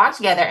for a walk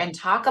together and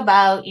talk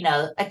about,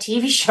 a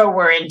TV show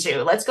we're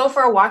into. Let's go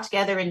for a walk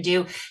together and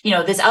do,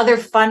 this other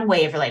fun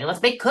way of relating.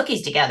 Let's make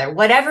cookies together,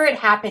 whatever it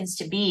happens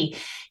to be,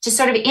 to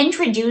sort of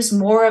introduce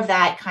more of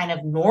that kind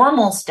of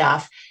normal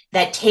stuff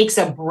that takes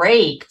a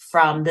break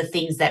from the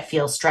things that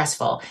feel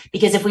stressful.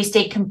 Because if we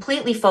stay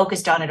completely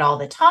focused on it all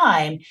the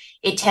time,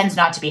 it tends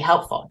not to be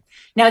helpful.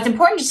 Now, it's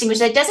important to distinguish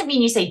that doesn't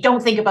mean you say,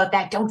 don't think about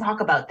that, don't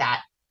talk about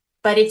that.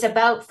 But it's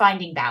about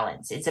finding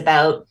balance. It's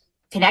about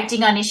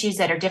connecting on issues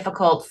that are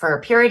difficult for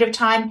a period of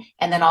time,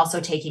 and then also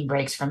taking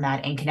breaks from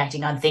that and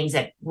connecting on things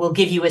that will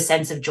give you a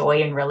sense of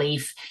joy and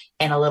relief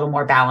and a little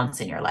more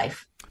balance in your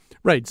life.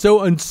 Right. So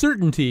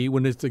uncertainty,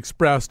 when it's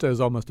expressed as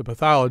almost a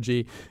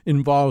pathology,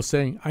 involves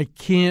saying, I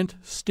can't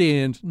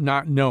stand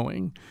not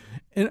knowing.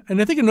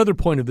 And I think another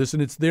point of this,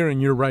 and it's there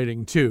in your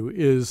writing too,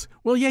 is,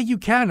 well, yeah, you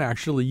can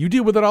actually. You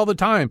deal with it all the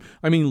time.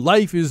 I mean,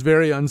 life is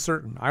very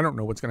uncertain. I don't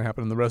know what's going to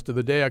happen in the rest of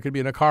the day. I could be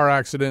in a car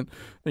accident,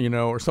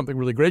 or something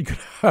really great could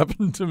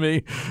happen to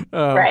me.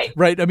 Right.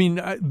 Right. I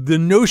mean, the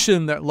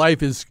notion that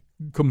life is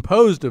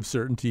composed of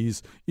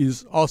certainties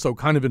is also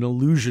kind of an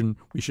illusion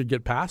we should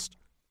get past.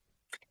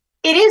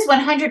 It is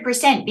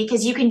 100%,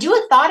 because you can do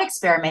a thought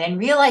experiment and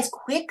realize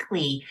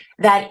quickly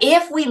that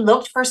if we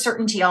looked for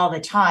certainty all the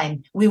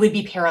time, we would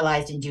be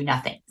paralyzed and do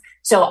nothing.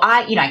 So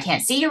I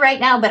can't see you right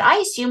now, but I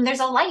assume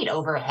there's a light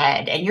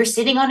overhead and you're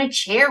sitting on a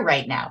chair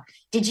right now.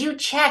 Did you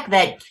check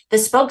that the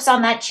spokes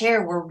on that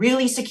chair were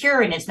really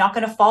secure and it's not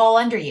going to fall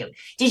under you?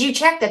 Did you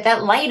check that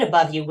that light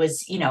above you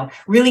was,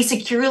 really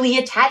securely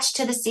attached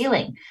to the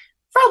ceiling?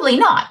 Probably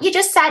not. You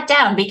just sat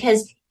down,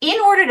 because in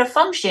order to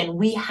function,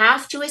 we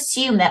have to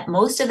assume that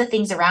most of the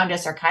things around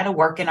us are kind of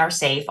working, are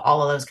safe,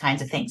 all of those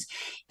kinds of things.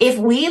 If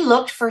we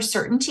looked for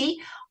certainty,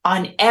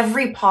 on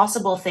every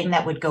possible thing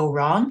that would go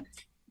wrong,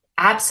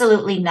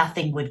 absolutely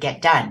nothing would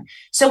get done.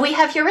 So we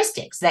have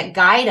heuristics that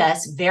guide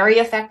us very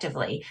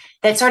effectively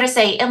that sort of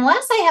say,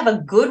 unless I have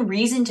a good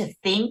reason to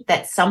think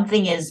that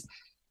something is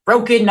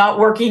broken, not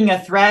working, a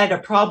threat, a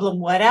problem,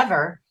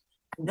 whatever,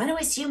 I'm going to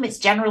assume it's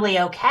generally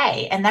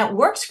okay. And that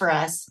works for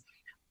us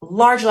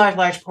large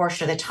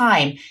portion of the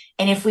time.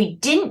 And if we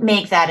didn't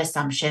make that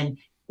assumption,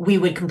 we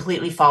would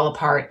completely fall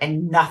apart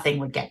and nothing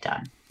would get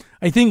done.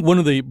 I think one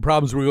of the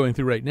problems we're going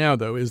through right now,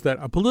 though, is that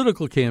a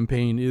political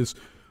campaign is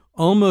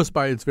almost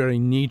by its very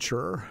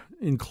nature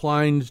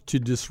inclined to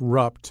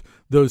disrupt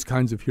those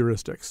kinds of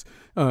heuristics,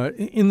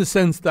 in the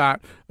sense that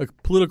a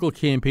political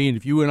campaign,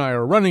 if you and I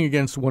are running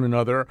against one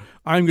another,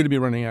 I'm going to be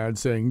running ads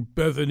saying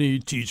Bethany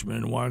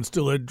Teachman wants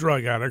to let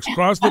drug addicts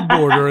cross the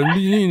border,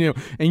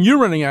 and you're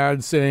running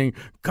ads saying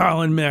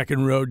Colin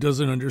McEnroe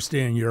doesn't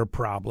understand your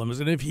problems,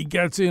 and if he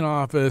gets in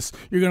office,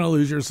 you're going to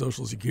lose your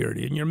Social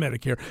Security and your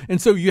Medicare.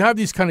 And so you have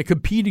these kind of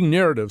competing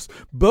narratives.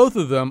 Both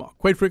of them,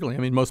 quite frequently,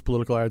 I mean, most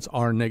political ads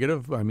are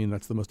negative. I mean,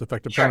 that's the most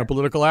effective kind of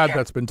political ad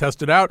that's been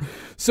tested out.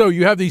 So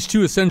you have these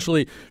two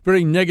essentially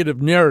very negative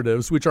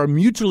narratives, which are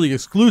mutually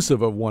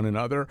exclusive of one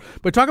another.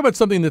 But talk about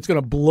something that's going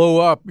to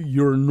blow up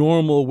your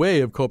normal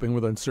way of coping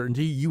with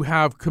uncertainty. You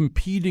have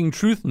competing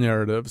truth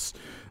narratives,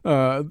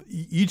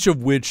 each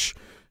of which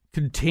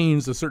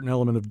contains a certain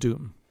element of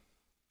doom.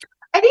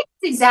 I think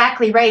that's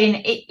exactly right.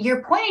 And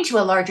you're pointing to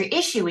a larger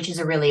issue, which is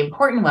a really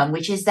important one,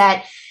 which is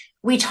that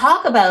we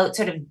talk about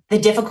sort of the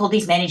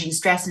difficulties managing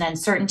stress and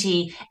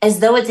uncertainty as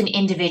though it's an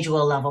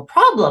individual level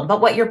problem.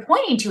 But what you're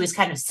pointing to is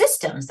kind of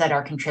systems that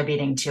are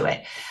contributing to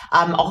it,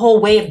 a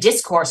whole way of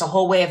discourse, a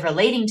whole way of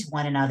relating to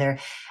one another,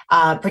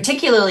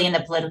 particularly in the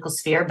political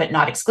sphere, but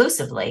not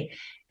exclusively.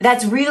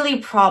 That's really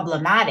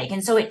problematic.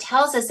 And so it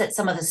tells us that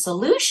some of the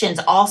solutions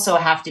also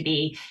have to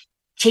be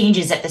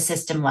changes at the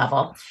system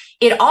level.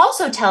 It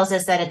also tells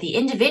us that at the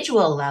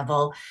individual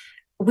level,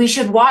 we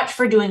should watch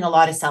for doing a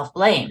lot of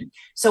self-blame.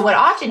 So what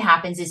often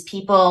happens is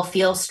people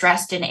feel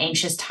stressed and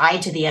anxious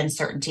tied to the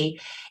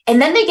uncertainty,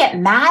 and then they get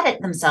mad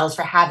at themselves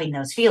for having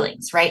those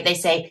feelings, right? They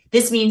say,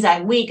 this means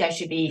I'm weak, I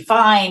should be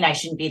fine, I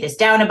shouldn't be this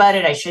down about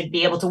it, I should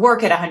be able to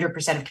work at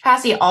 100% of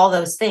capacity, all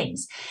those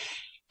things.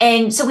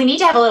 And so we need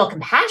to have a little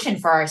compassion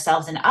for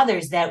ourselves and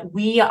others that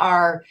we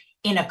are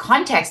in a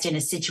context, in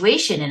a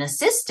situation, in a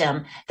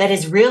system that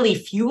is really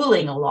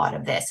fueling a lot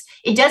of this.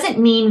 It doesn't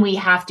mean we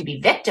have to be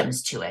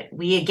victims to it.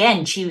 We,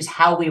 again, choose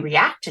how we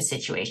react to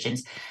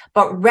situations.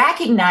 But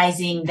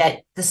recognizing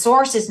that the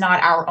source is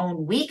not our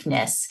own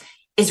weakness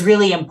is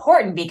really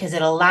important because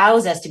it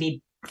allows us to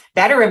be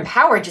better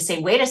empowered to say,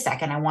 wait a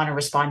second, I want to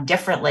respond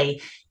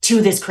differently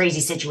to this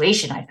crazy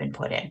situation I've been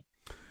put in.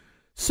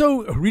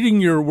 So reading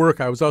your work,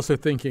 I was also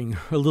thinking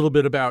a little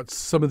bit about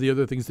some of the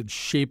other things that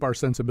shape our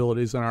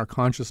sensibilities and our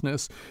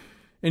consciousness.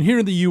 And here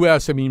in the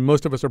U.S., I mean,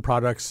 most of us are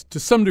products to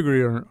some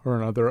degree or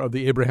another of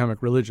the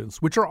Abrahamic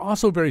religions, which are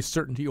also very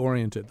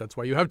certainty-oriented. That's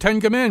why you have 10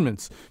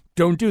 commandments.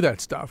 Don't do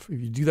that stuff. If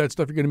you do that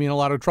stuff, you're going to be in a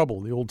lot of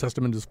trouble. The Old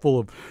Testament is full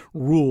of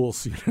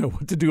rules,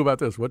 what to do about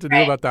this, what to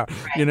do about that,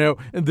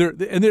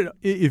 and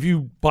if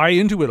you buy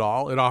into it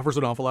all, it offers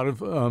an awful lot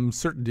of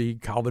certainty.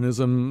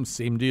 Calvinism,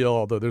 same deal,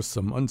 although there's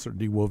some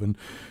uncertainty woven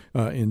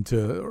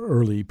into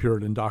early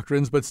Puritan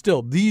doctrines. But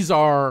still, these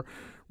are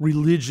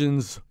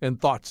religions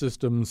and thought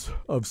systems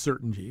of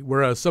certainty,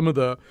 whereas some of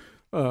the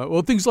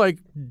things like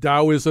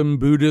Taoism,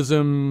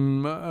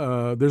 Buddhism,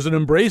 there's an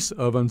embrace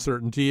of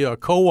uncertainty. A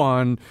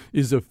koan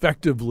is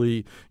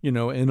effectively,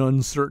 an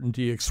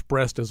uncertainty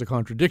expressed as a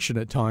contradiction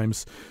at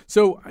times.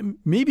 So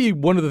maybe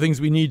one of the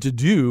things we need to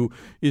do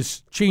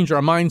is change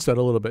our mindset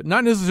a little bit,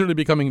 not necessarily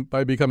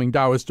by becoming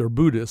Taoist or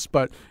Buddhist,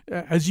 but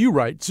as you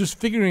write, just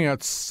figuring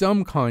out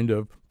some kind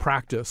of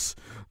practice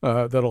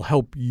that'll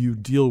help you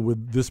deal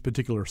with this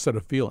particular set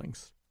of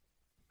feelings.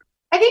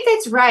 I think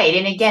that's right.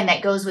 And again,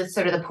 that goes with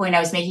sort of the point I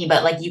was making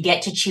about you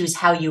get to choose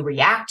how you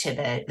react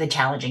to the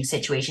challenging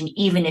situation,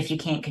 even if you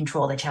can't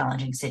control the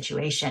challenging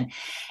situation.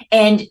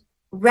 And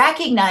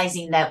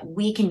recognizing that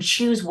we can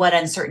choose what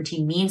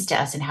uncertainty means to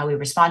us and how we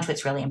respond to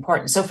it's really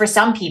important. So for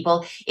some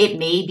people, it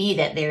may be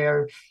that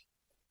they're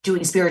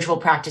doing spiritual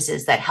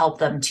practices that help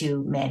them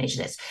to manage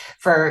this.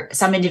 For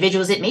some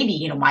individuals, it may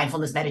be,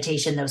 mindfulness,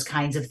 meditation, those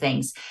kinds of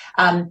things.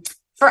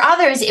 For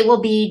others, it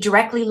will be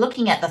directly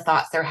looking at the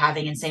thoughts they're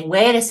having and saying,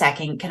 wait a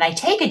second, can I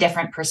take a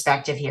different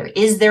perspective here?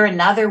 Is there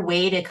another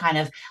way to kind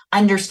of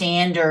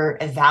understand or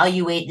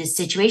evaluate this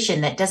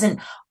situation that doesn't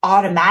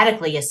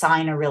automatically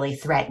assign a really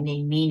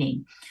threatening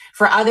meaning?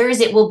 For others,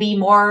 it will be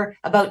more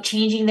about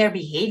changing their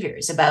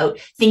behaviors, about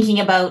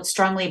thinking about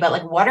strongly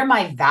about what are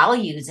my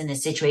values in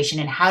this situation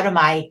and how do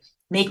I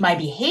make my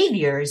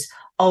behaviors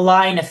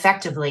align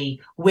effectively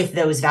with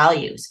those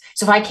values?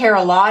 So if I care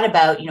a lot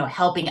about,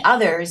 helping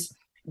others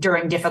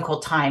during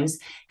difficult times,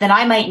 then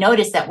I might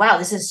notice that, wow,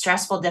 this is a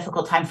stressful,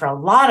 difficult time for a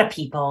lot of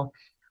people.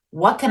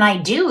 What can I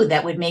do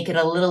that would make it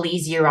a little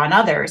easier on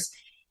others?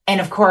 And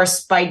of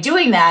course, by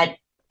doing that,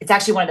 it's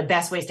actually one of the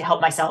best ways to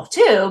help myself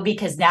too,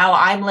 because now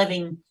I'm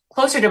living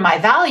closer to my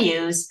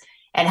values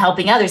and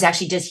helping others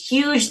actually does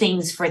huge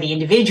things for the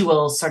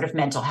individual's sort of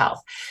mental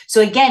health.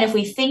 So again, if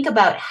we think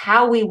about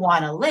how we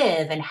want to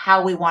live and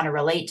how we want to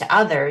relate to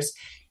others,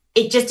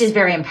 it just is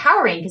very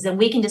empowering, because then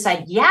we can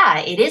decide, yeah,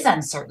 it is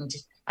uncertain.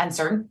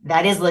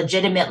 That is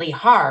legitimately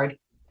hard.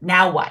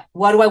 Now what?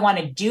 What do I want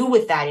to do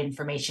with that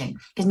information?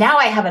 Because now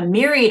I have a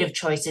myriad of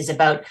choices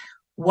about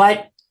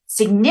what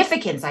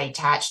significance I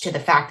attach to the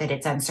fact that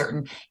it's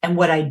uncertain and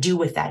what I do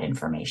with that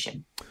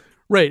information.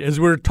 Right. As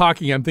we're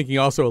talking, I'm thinking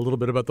also a little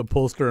bit about the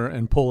pollster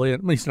and poll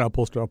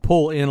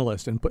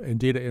analyst and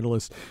data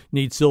analyst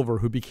Nate Silver,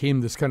 who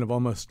became this kind of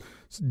almost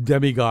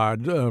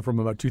demigod from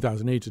about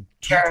 2008 to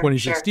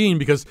 2016,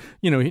 because,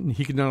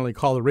 he could not only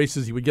call the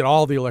races, he would get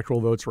all the electoral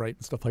votes right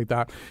and stuff like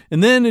that.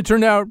 And then it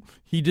turned out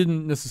he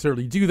didn't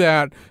necessarily do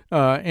that.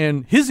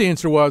 And his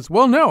answer was,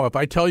 well, no, if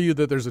I tell you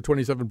that there's a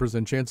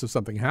 27% chance of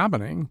something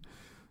happening,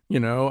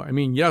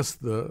 yes,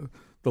 the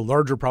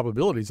larger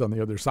probabilities on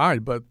the other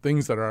side, but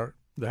things that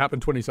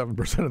happen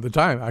 27% of the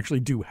time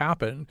actually do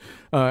happen,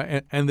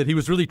 and that he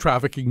was really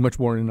trafficking much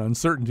more in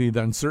uncertainty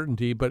than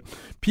certainty. But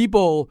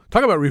people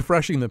talk about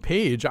refreshing the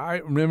page. I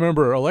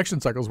remember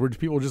election cycles where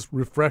people were just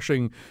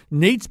refreshing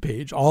Nate's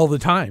page all the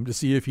time to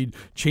see if he'd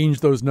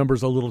changed those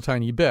numbers a little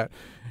tiny bit.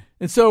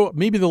 And so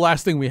maybe the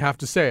last thing we have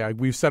to say,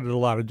 we've said it a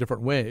lot of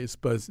different ways,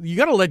 but you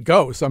got to let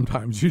go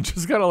sometimes. You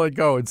just got to let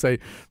go and say,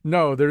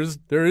 no, there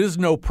is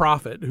no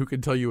prophet who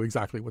can tell you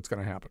exactly what's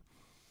going to happen.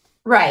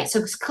 Right.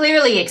 So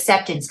clearly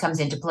acceptance comes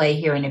into play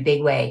here in a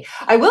big way.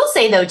 I will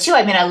say, though, too,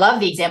 I love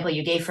the example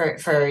you gave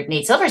for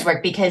Nate Silver's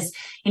work, because,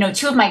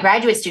 two of my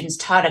graduate students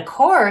taught a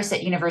course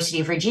at University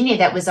of Virginia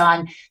that was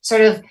on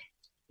sort of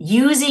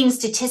using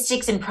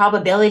statistics and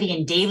probability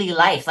in daily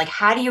life. Like,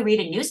 how do you read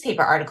a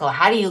newspaper article?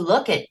 How do you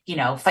look at,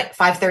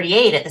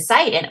 538 at the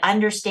site and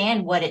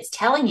understand what it's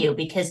telling you?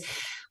 Because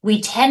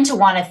we tend to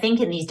want to think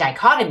in these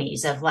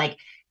dichotomies of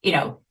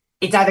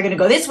it's either going to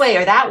go this way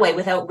or that way,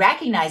 without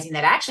recognizing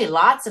that actually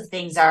lots of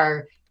things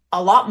are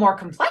a lot more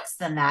complex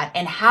than that.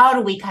 And how do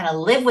we kind of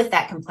live with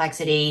that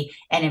complexity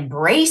and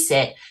embrace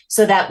it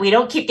so that we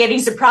don't keep getting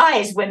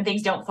surprised when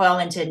things don't fall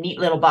into neat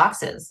little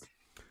boxes?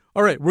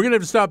 All right, we're going to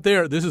have to stop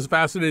there. This is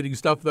fascinating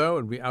stuff, though,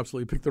 and we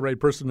absolutely picked the right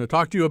person to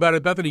talk to you about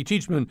it. Bethany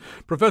Teachman,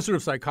 professor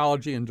of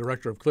psychology and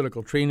director of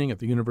clinical training at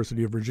the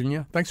University of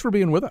Virginia. Thanks for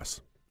being with us.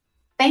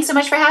 Thanks so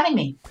much for having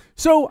me.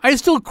 So I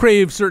still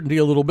crave certainty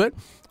a little bit.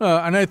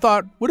 And I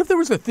thought, what if there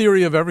was a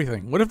theory of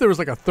everything? What if there was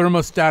like a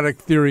thermostatic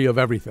theory of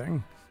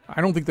everything?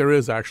 I don't think there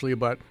is, actually,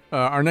 but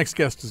our next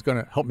guest is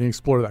going to help me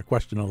explore that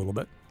question a little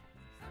bit.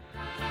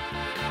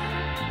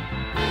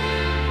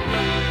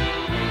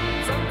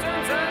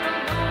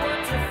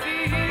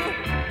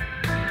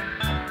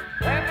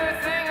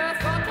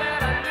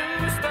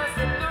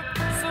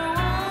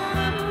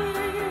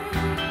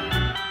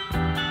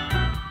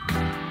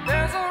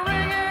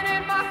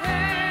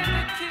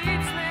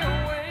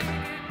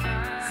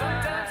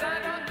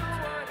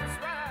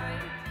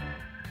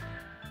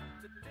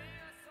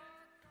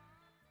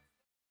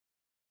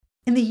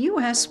 In the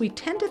U.S., we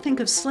tend to think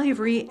of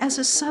slavery as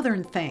a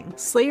Southern thing.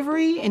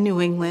 Slavery in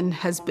New England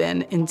has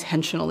been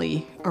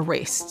intentionally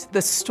erased.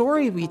 The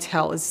story we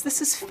tell is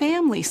this is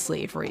family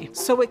slavery,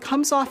 so it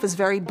comes off as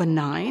very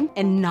benign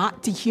and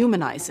not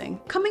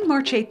dehumanizing. Coming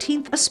March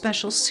 18th, a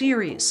special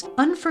series,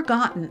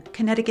 Unforgotten,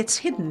 Connecticut's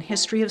Hidden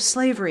History of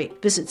Slavery.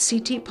 Visit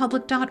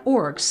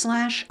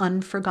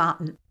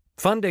ctpublic.org/unforgotten.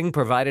 Funding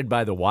provided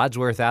by the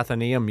Wadsworth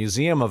Atheneum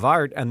Museum of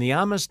Art and the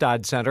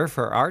Amistad Center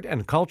for Art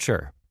and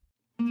Culture.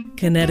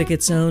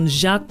 Connecticut's own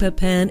Jacques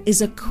Pepin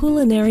is a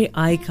culinary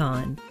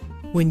icon.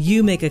 When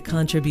you make a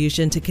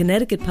contribution to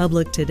Connecticut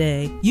Public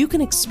today, you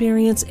can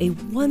experience a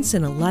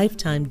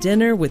once-in-a-lifetime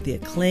dinner with the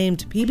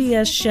acclaimed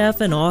PBS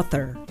chef and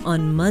author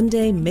on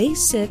Monday, May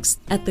 6th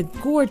at the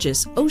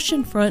gorgeous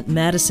oceanfront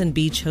Madison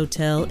Beach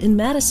Hotel in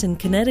Madison,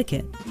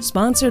 Connecticut.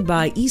 Sponsored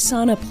by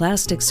Isana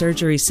Plastic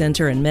Surgery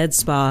Center and Med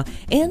Spa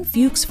and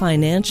Fuchs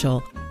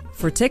Financial.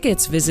 For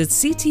tickets, visit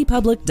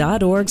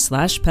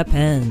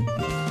ctpublic.org/Pepin.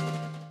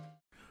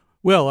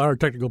 Well, our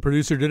technical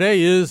producer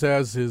today is,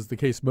 as is the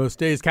case most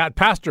days, Kat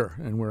Pastor,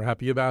 and we're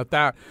happy about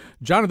that.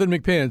 Jonathan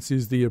McPants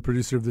is the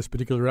producer of this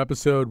particular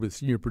episode, with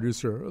senior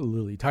producer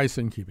Lily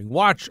Tyson keeping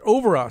watch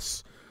over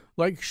us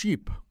like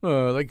sheep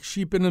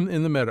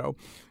in the meadow.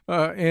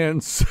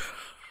 And so,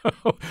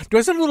 do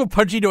I sound a little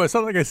punchy? Do I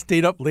sound like I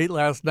stayed up late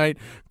last night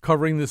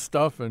covering this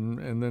stuff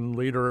and then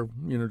later,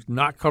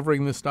 not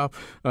covering this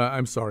stuff?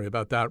 I'm sorry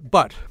about that.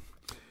 But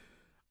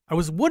I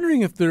was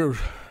wondering if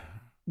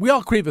we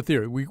all crave a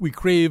theory. We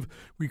crave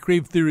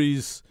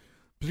theories,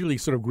 particularly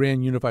sort of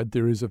grand unified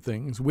theories of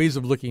things, ways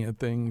of looking at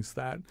things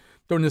that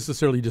don't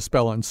necessarily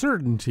dispel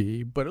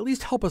uncertainty, but at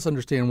least help us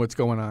understand what's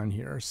going on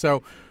here.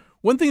 So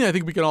one thing I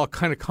think we can all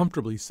kind of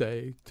comfortably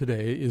say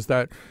today is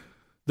that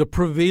the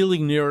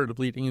prevailing narrative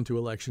leading into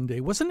Election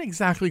Day wasn't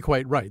exactly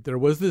quite right. There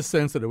was this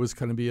sense that it was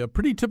going to be a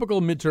pretty typical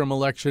midterm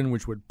election,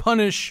 which would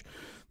punish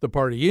the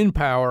party in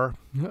power,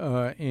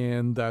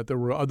 and that there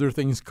were other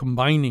things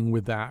combining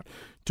with that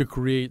to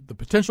create the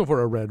potential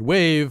for a red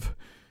wave,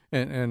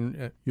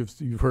 And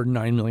you've heard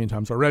 9 million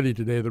times already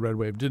today, the red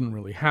wave didn't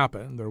really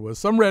happen. There was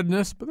some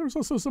redness, but there was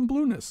also some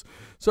blueness.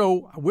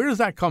 So where does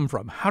that come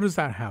from? How does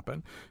that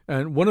happen?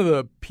 And one of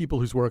the people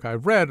whose work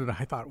I've read, and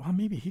I thought, well,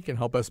 maybe he can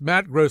help us.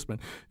 Matt Grossman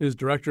is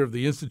director of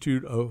the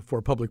Institute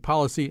for Public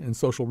Policy and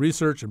Social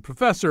Research and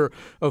professor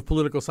of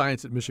political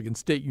science at Michigan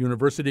State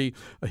University.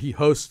 He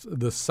hosts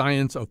the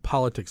Science of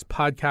Politics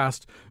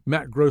podcast.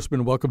 Matt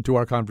Grossman, welcome to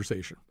our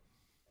conversation.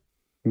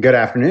 Good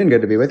afternoon.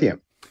 Good to be with you.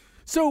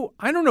 So,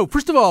 I don't know.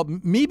 First of all,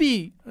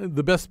 maybe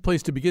the best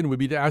place to begin would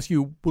be to ask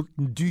you,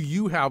 do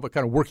you have a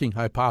kind of working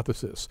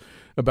hypothesis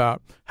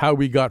about how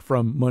we got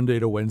from Monday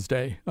to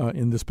Wednesday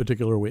in this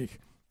particular week?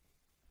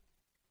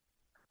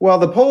 Well,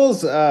 the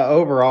polls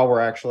overall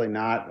were actually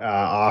not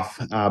off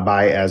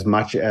by as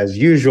much as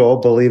usual,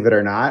 believe it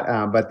or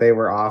not, but they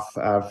were off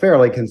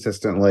fairly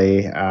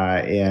consistently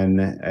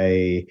in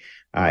a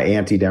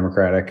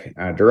anti-democratic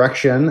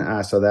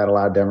direction. So that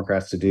allowed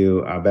Democrats to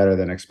do better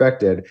than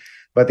expected.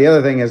 But the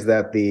other thing is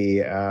that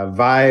the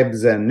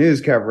vibes and news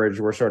coverage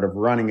were sort of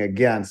running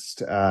against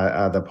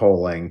the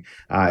polling,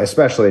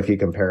 especially if you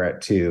compare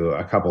it to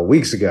a couple of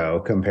weeks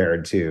ago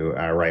compared to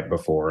right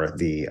before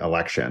the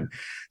election.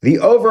 The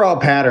overall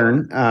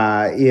pattern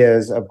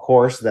is, of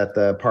course, that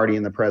the party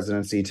in the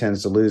presidency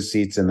tends to lose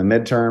seats in the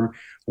midterm.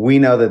 We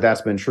know that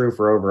that's been true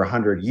for over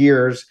 100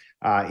 years.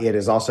 It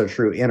is also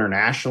true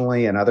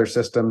internationally and other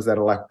systems that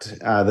elect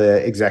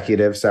the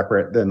executive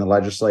separate than the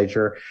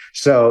legislature.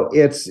 So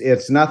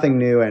it's nothing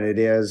new, and it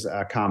is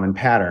a common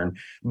pattern.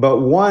 But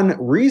one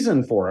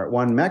reason for it,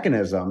 one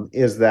mechanism,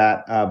 is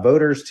that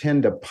voters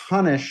tend to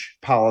punish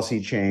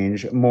policy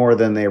change more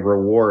than they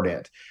reward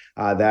it.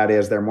 That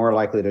is, they're more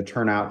likely to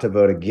turn out to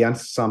vote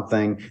against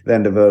something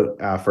than to vote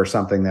for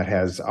something that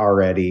has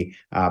already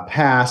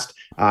passed.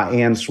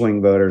 And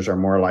swing voters are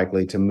more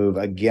likely to move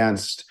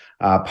against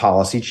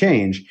policy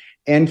change.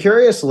 And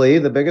curiously,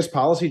 the biggest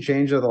policy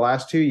change of the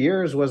last 2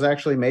 years was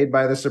actually made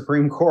by the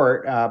Supreme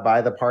Court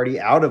by the party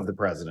out of the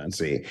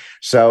presidency.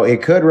 So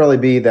it could really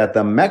be that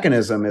the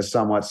mechanism is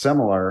somewhat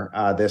similar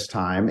this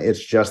time.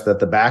 It's just that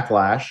the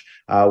backlash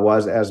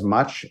was as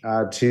much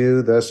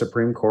to the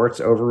Supreme Court's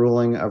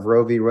overruling of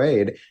Roe v.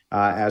 Wade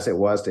as it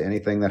was to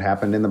anything that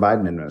happened in the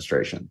Biden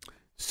administration.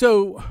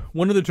 So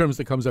one of the terms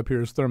that comes up here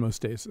is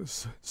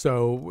thermostasis.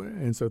 So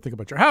think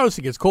about your house.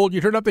 It gets cold, you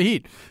turn up the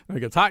heat.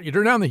 It gets hot, you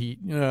turn down the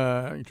heat.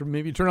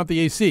 Maybe you turn off the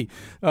AC.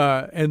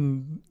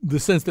 And the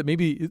sense that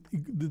maybe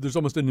there's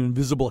almost an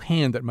invisible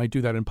hand that might do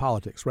that in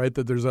politics, right?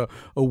 That there's a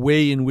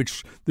way in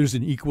which there's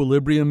an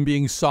equilibrium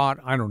being sought.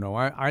 I don't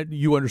know.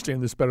 You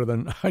understand this better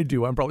than I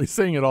do. I'm probably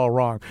saying it all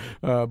wrong.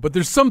 But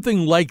there's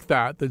something like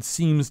that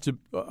seems to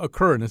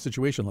occur in a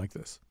situation like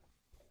this.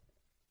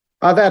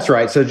 That's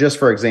right. So just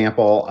for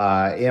example,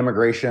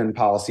 immigration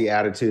policy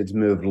attitudes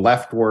moved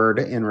leftward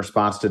in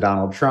response to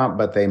Donald Trump,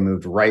 but they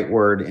moved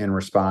rightward in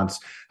response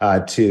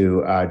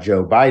to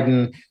Joe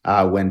Biden.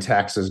 When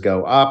taxes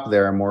go up,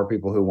 there are more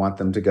people who want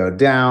them to go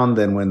down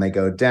than when they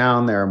go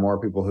down. There are more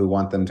people who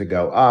want them to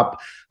go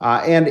up.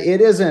 And it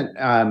isn't,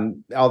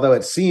 although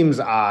it seems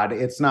odd,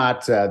 it's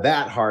not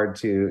that hard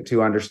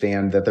to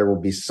understand that there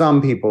will be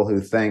some people who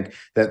think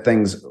that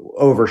things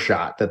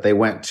overshot, that they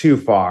went too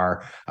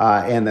far,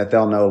 and that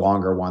they'll no longer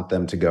want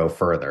them to go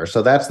further.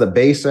 So that's the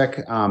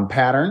basic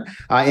pattern.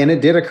 And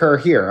it did occur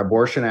here.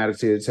 Abortion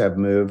attitudes have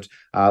moved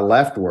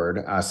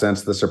leftward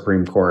since the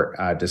Supreme Court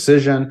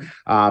decision.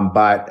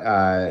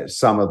 But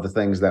some of the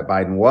things that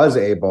Biden was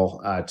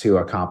able to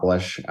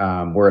accomplish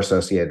were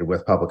associated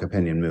with public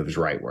opinion moves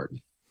rightward.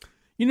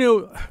 You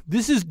know,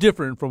 this is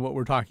different from what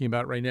we're talking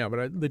about right now, but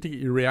I'd like to get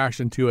your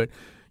reaction to it.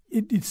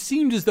 It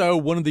seemed as though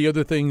one of the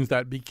other things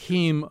that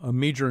became a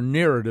major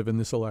narrative in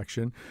this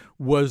election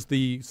was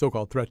the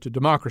so-called threat to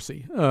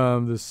democracy,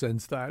 the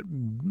sense that,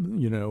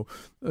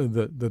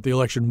 that the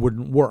election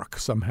wouldn't work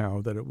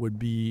somehow, that it would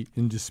be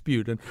in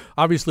dispute. And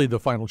obviously the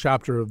final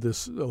chapter of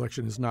this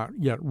election is not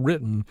yet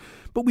written,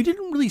 but we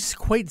didn't really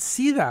quite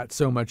see that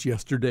so much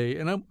yesterday.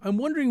 And I'm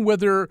wondering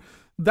whether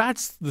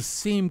that's the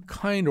same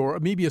kind or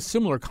maybe a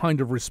similar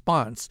kind of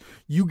response.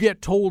 You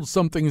get told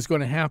something's going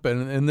to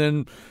happen, and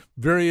then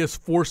various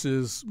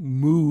forces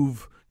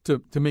move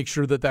to make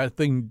sure that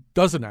thing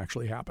doesn't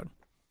actually happen.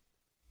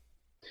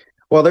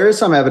 Well, there is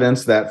some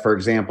evidence that, for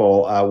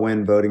example,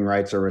 when voting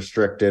rights are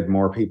restricted,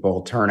 more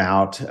people turn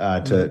out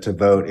to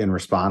vote in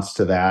response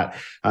to that.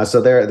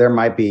 So there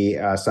might be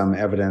some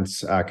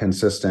evidence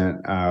consistent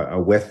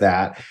with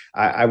that.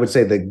 I would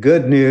say the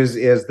good news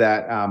is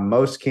that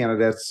most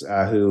candidates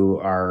who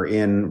are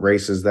in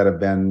races that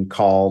have been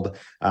called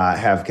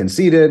have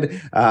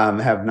conceded,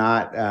 have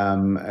not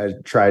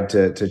tried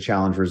to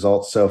challenge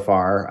results so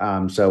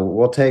far. So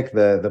we'll take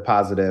the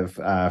positive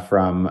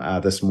from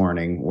this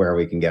morning where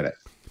we can get it.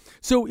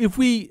 So if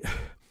we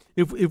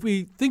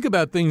think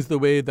about things the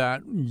way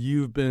that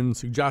you've been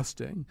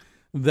suggesting,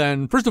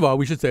 then first of all,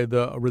 we should say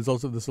the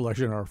results of this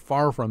election are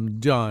far from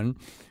done,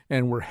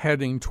 and we're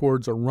heading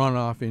towards a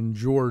runoff in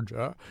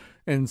Georgia.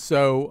 And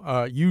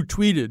so you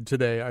tweeted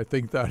today, I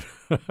think, that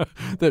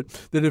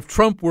that if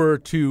Trump were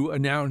to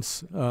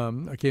announce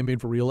a campaign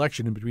for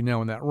re-election in between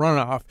now and that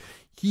runoff,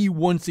 he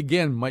once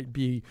again might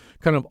be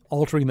kind of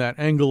altering that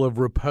angle of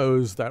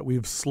repose that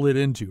we've slid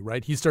into,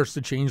 right? He starts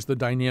to change the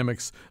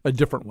dynamics a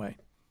different way.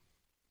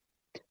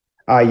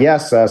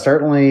 Yes,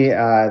 certainly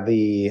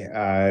the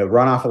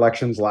runoff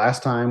elections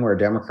last time where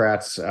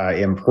Democrats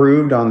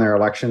improved on their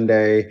election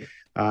day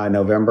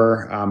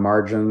November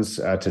margins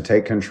to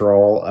take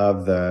control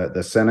of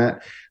the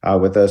Senate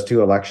with those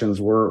two elections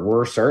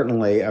were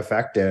certainly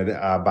affected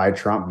by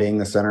Trump being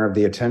the center of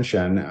the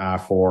attention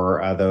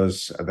for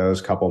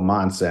those couple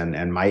months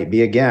and might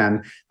be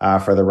again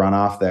for the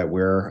runoff that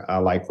we're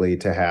likely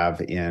to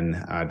have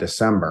in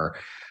December.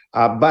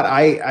 But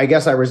I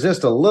guess I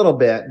resist a little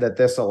bit that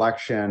this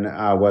election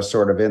was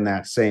sort of in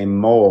that same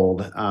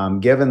mold,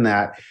 given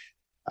that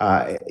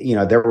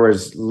there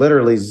was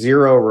literally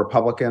zero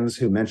Republicans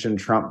who mentioned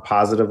Trump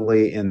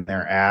positively in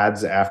their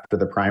ads after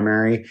the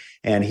primary,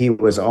 and he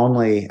was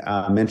only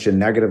mentioned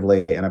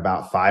negatively in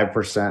about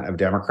 5% of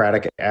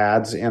Democratic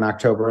ads in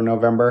October and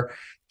November.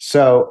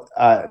 So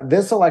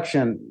this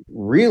election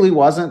really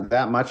wasn't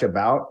that much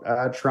about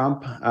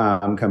Trump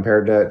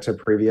compared to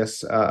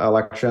previous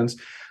elections.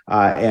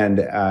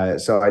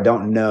 So I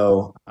don't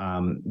know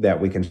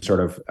that we can sort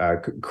of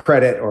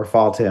credit or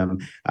fault him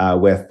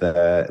with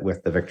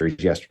the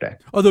victories yesterday.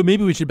 Although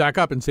maybe we should back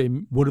up and say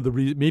one of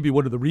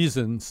the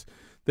reasons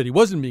that he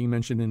wasn't being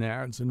mentioned in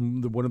ads,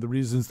 and one of the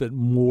reasons that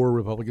more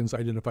Republicans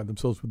identified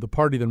themselves with the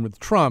party than with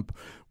Trump,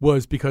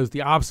 was because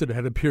the opposite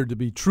had appeared to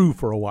be true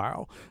for a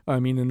while. I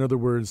mean, in other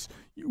words,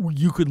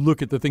 you could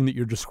look at the thing that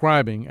you're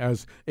describing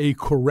as a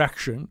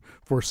correction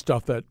for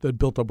stuff that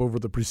built up over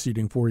the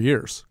preceding 4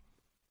 years.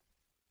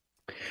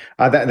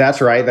 That's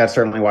right. That's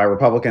certainly why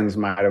Republicans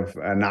might have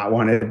not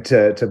wanted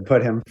to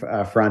put him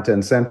front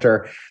and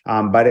center.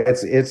 But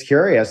it's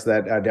curious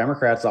that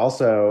Democrats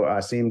also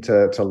seem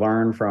to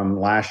learn from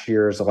last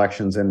year's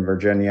elections in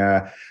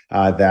Virginia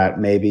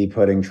that maybe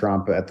putting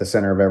Trump at the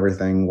center of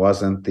everything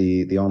wasn't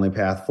the only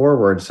path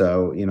forward.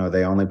 So,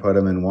 they only put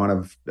him in one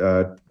of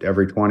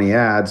every 20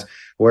 ads,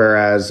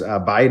 whereas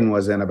Biden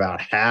was in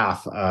about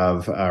half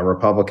of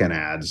Republican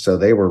ads. So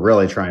they were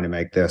really trying to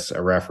make this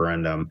a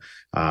referendum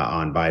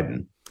on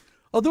Biden.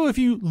 Although if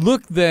you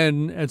look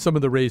then at some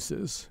of the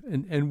races,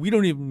 and we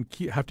don't even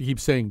have to keep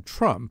saying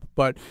Trump,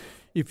 but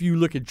if you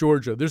look at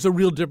Georgia, there's a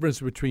real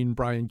difference between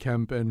Brian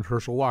Kemp and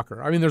Herschel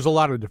Walker. I mean, there's a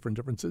lot of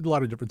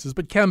differences,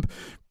 but Kemp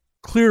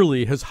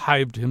clearly has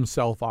hived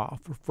himself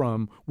off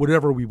from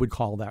whatever we would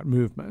call that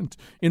movement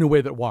in a way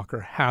that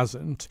Walker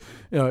hasn't.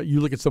 You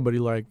look at somebody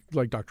like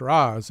Dr.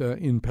 Oz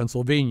in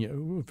Pennsylvania,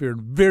 who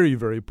fared very,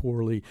 very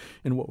poorly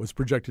in what was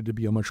projected to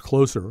be a much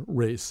closer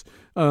race.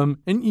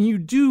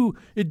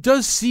 It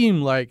does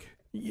seem like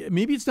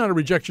maybe it's not a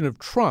rejection of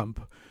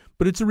Trump,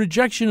 but it's a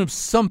rejection of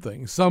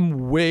something,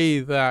 some way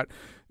that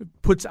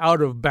puts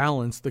out of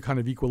balance the kind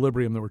of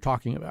equilibrium that we're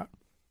talking about.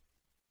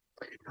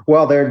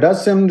 Well, there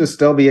does seem to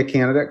still be a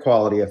candidate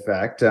quality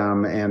effect.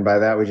 And by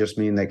that, we just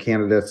mean that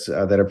candidates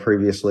that have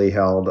previously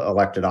held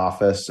elected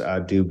office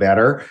do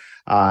better.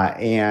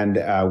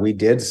 And we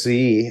did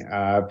see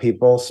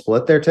people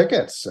split their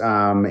tickets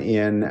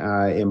in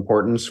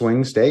important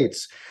swing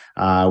states.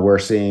 We're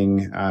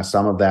seeing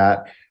some of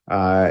that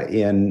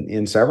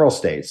in several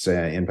states,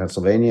 in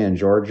Pennsylvania, in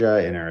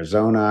Georgia, in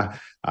Arizona,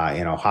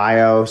 in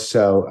Ohio.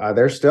 So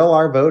there still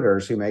are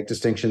voters who make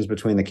distinctions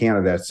between the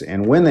candidates.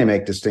 And when they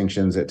make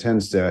distinctions, it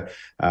tends to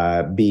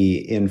be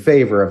in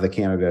favor of the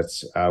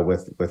candidates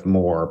with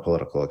more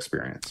political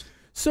experience.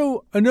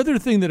 So another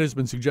thing that has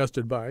been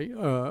suggested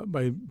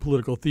by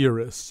political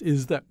theorists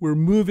is that we're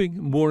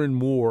moving more and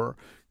more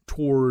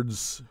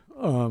towards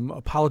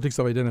a politics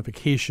of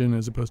identification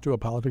as opposed to a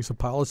politics of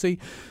policy.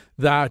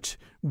 That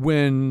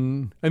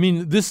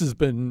this has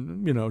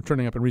been,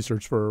 turning up in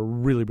research for a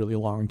really, really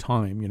long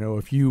time.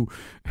 If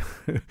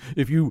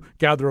you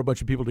gather a bunch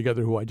of people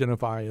together who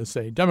identify as,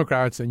 say,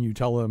 Democrats, and you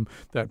tell them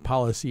that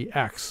policy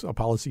X, a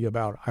policy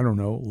about,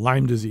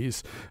 Lyme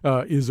disease,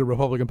 is a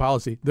Republican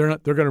policy, they're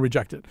going to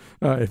reject it.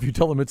 If you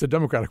tell them it's a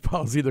Democratic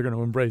policy, they're going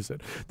to embrace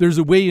it. There's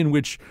a way in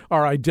which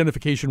our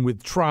identification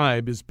with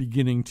tribe is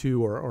beginning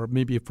to, or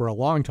maybe for a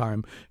long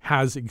time,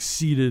 has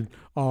exceeded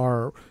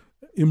our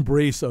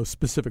embrace of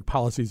specific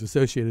policies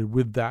associated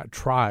with that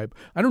tribe.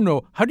 I don't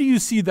know. How do you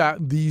see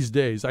that these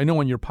days? I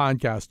know on your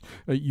podcast,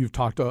 you've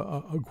talked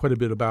quite a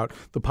bit about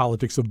the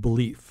politics of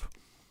belief.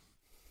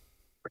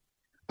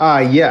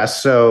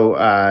 Yes. So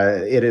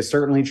it is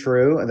certainly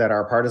true that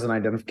our partisan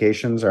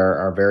identifications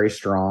are very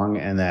strong,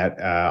 and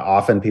that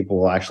often people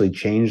will actually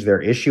change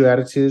their issue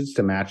attitudes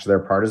to match their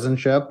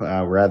partisanship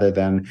rather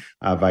than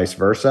vice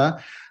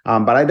versa.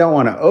 But I don't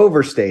want to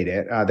overstate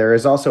it. There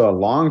is also a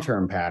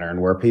long-term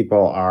pattern where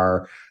people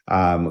are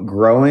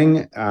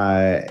growing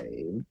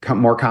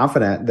more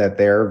confident that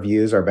their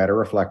views are better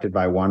reflected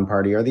by one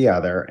party or the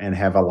other and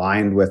have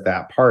aligned with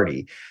that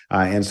party.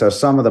 And so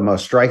some of the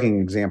most striking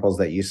examples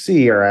that you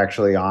see are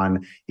actually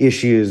on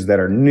issues that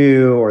are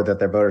new or that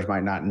their voters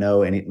might not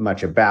know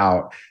much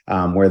about,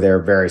 where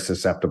they're very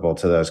susceptible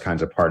to those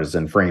kinds of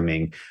partisan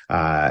framing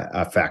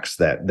effects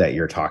that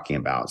you're talking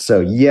about. So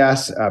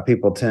yes,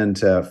 people tend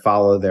to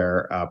follow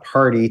their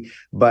party,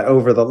 but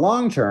over the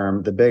long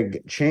term, the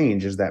big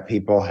change is that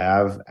people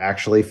have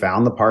actually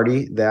found the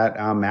party that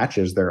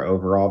matches their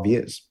overall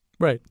views.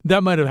 Right.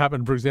 That might have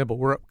happened, for example,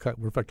 we're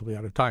effectively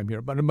out of time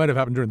here, but it might have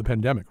happened during the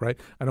pandemic, right?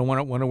 I don't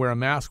want to wear a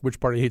mask. Which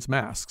party hates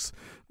masks?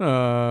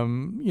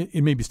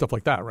 It may be stuff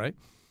like that, right?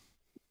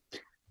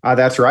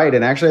 That's right.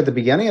 And actually, at the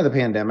beginning of the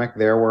pandemic,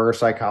 there were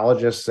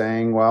psychologists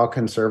saying, well,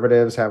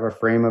 conservatives have a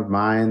frame of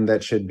mind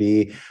that should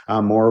be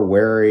more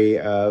wary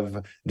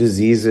of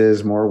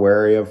diseases, more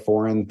wary of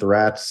foreign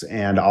threats.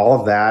 And all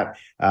of that,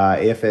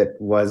 if it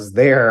was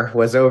there,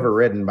 was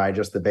overridden by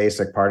just the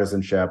basic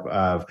partisanship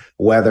of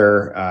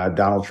whether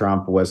Donald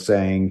Trump was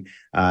saying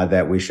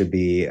that we should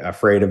be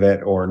afraid of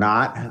it or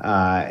not,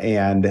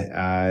 and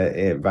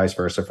vice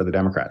versa for the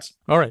Democrats.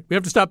 All right. We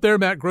have to stop there.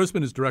 Matt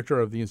Grossman is director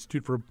of the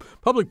Institute for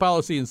Public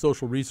Policy and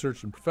Social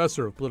Research and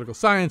professor of political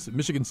science at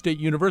Michigan State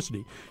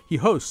University. He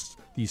hosts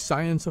the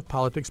Science of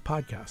Politics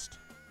podcast.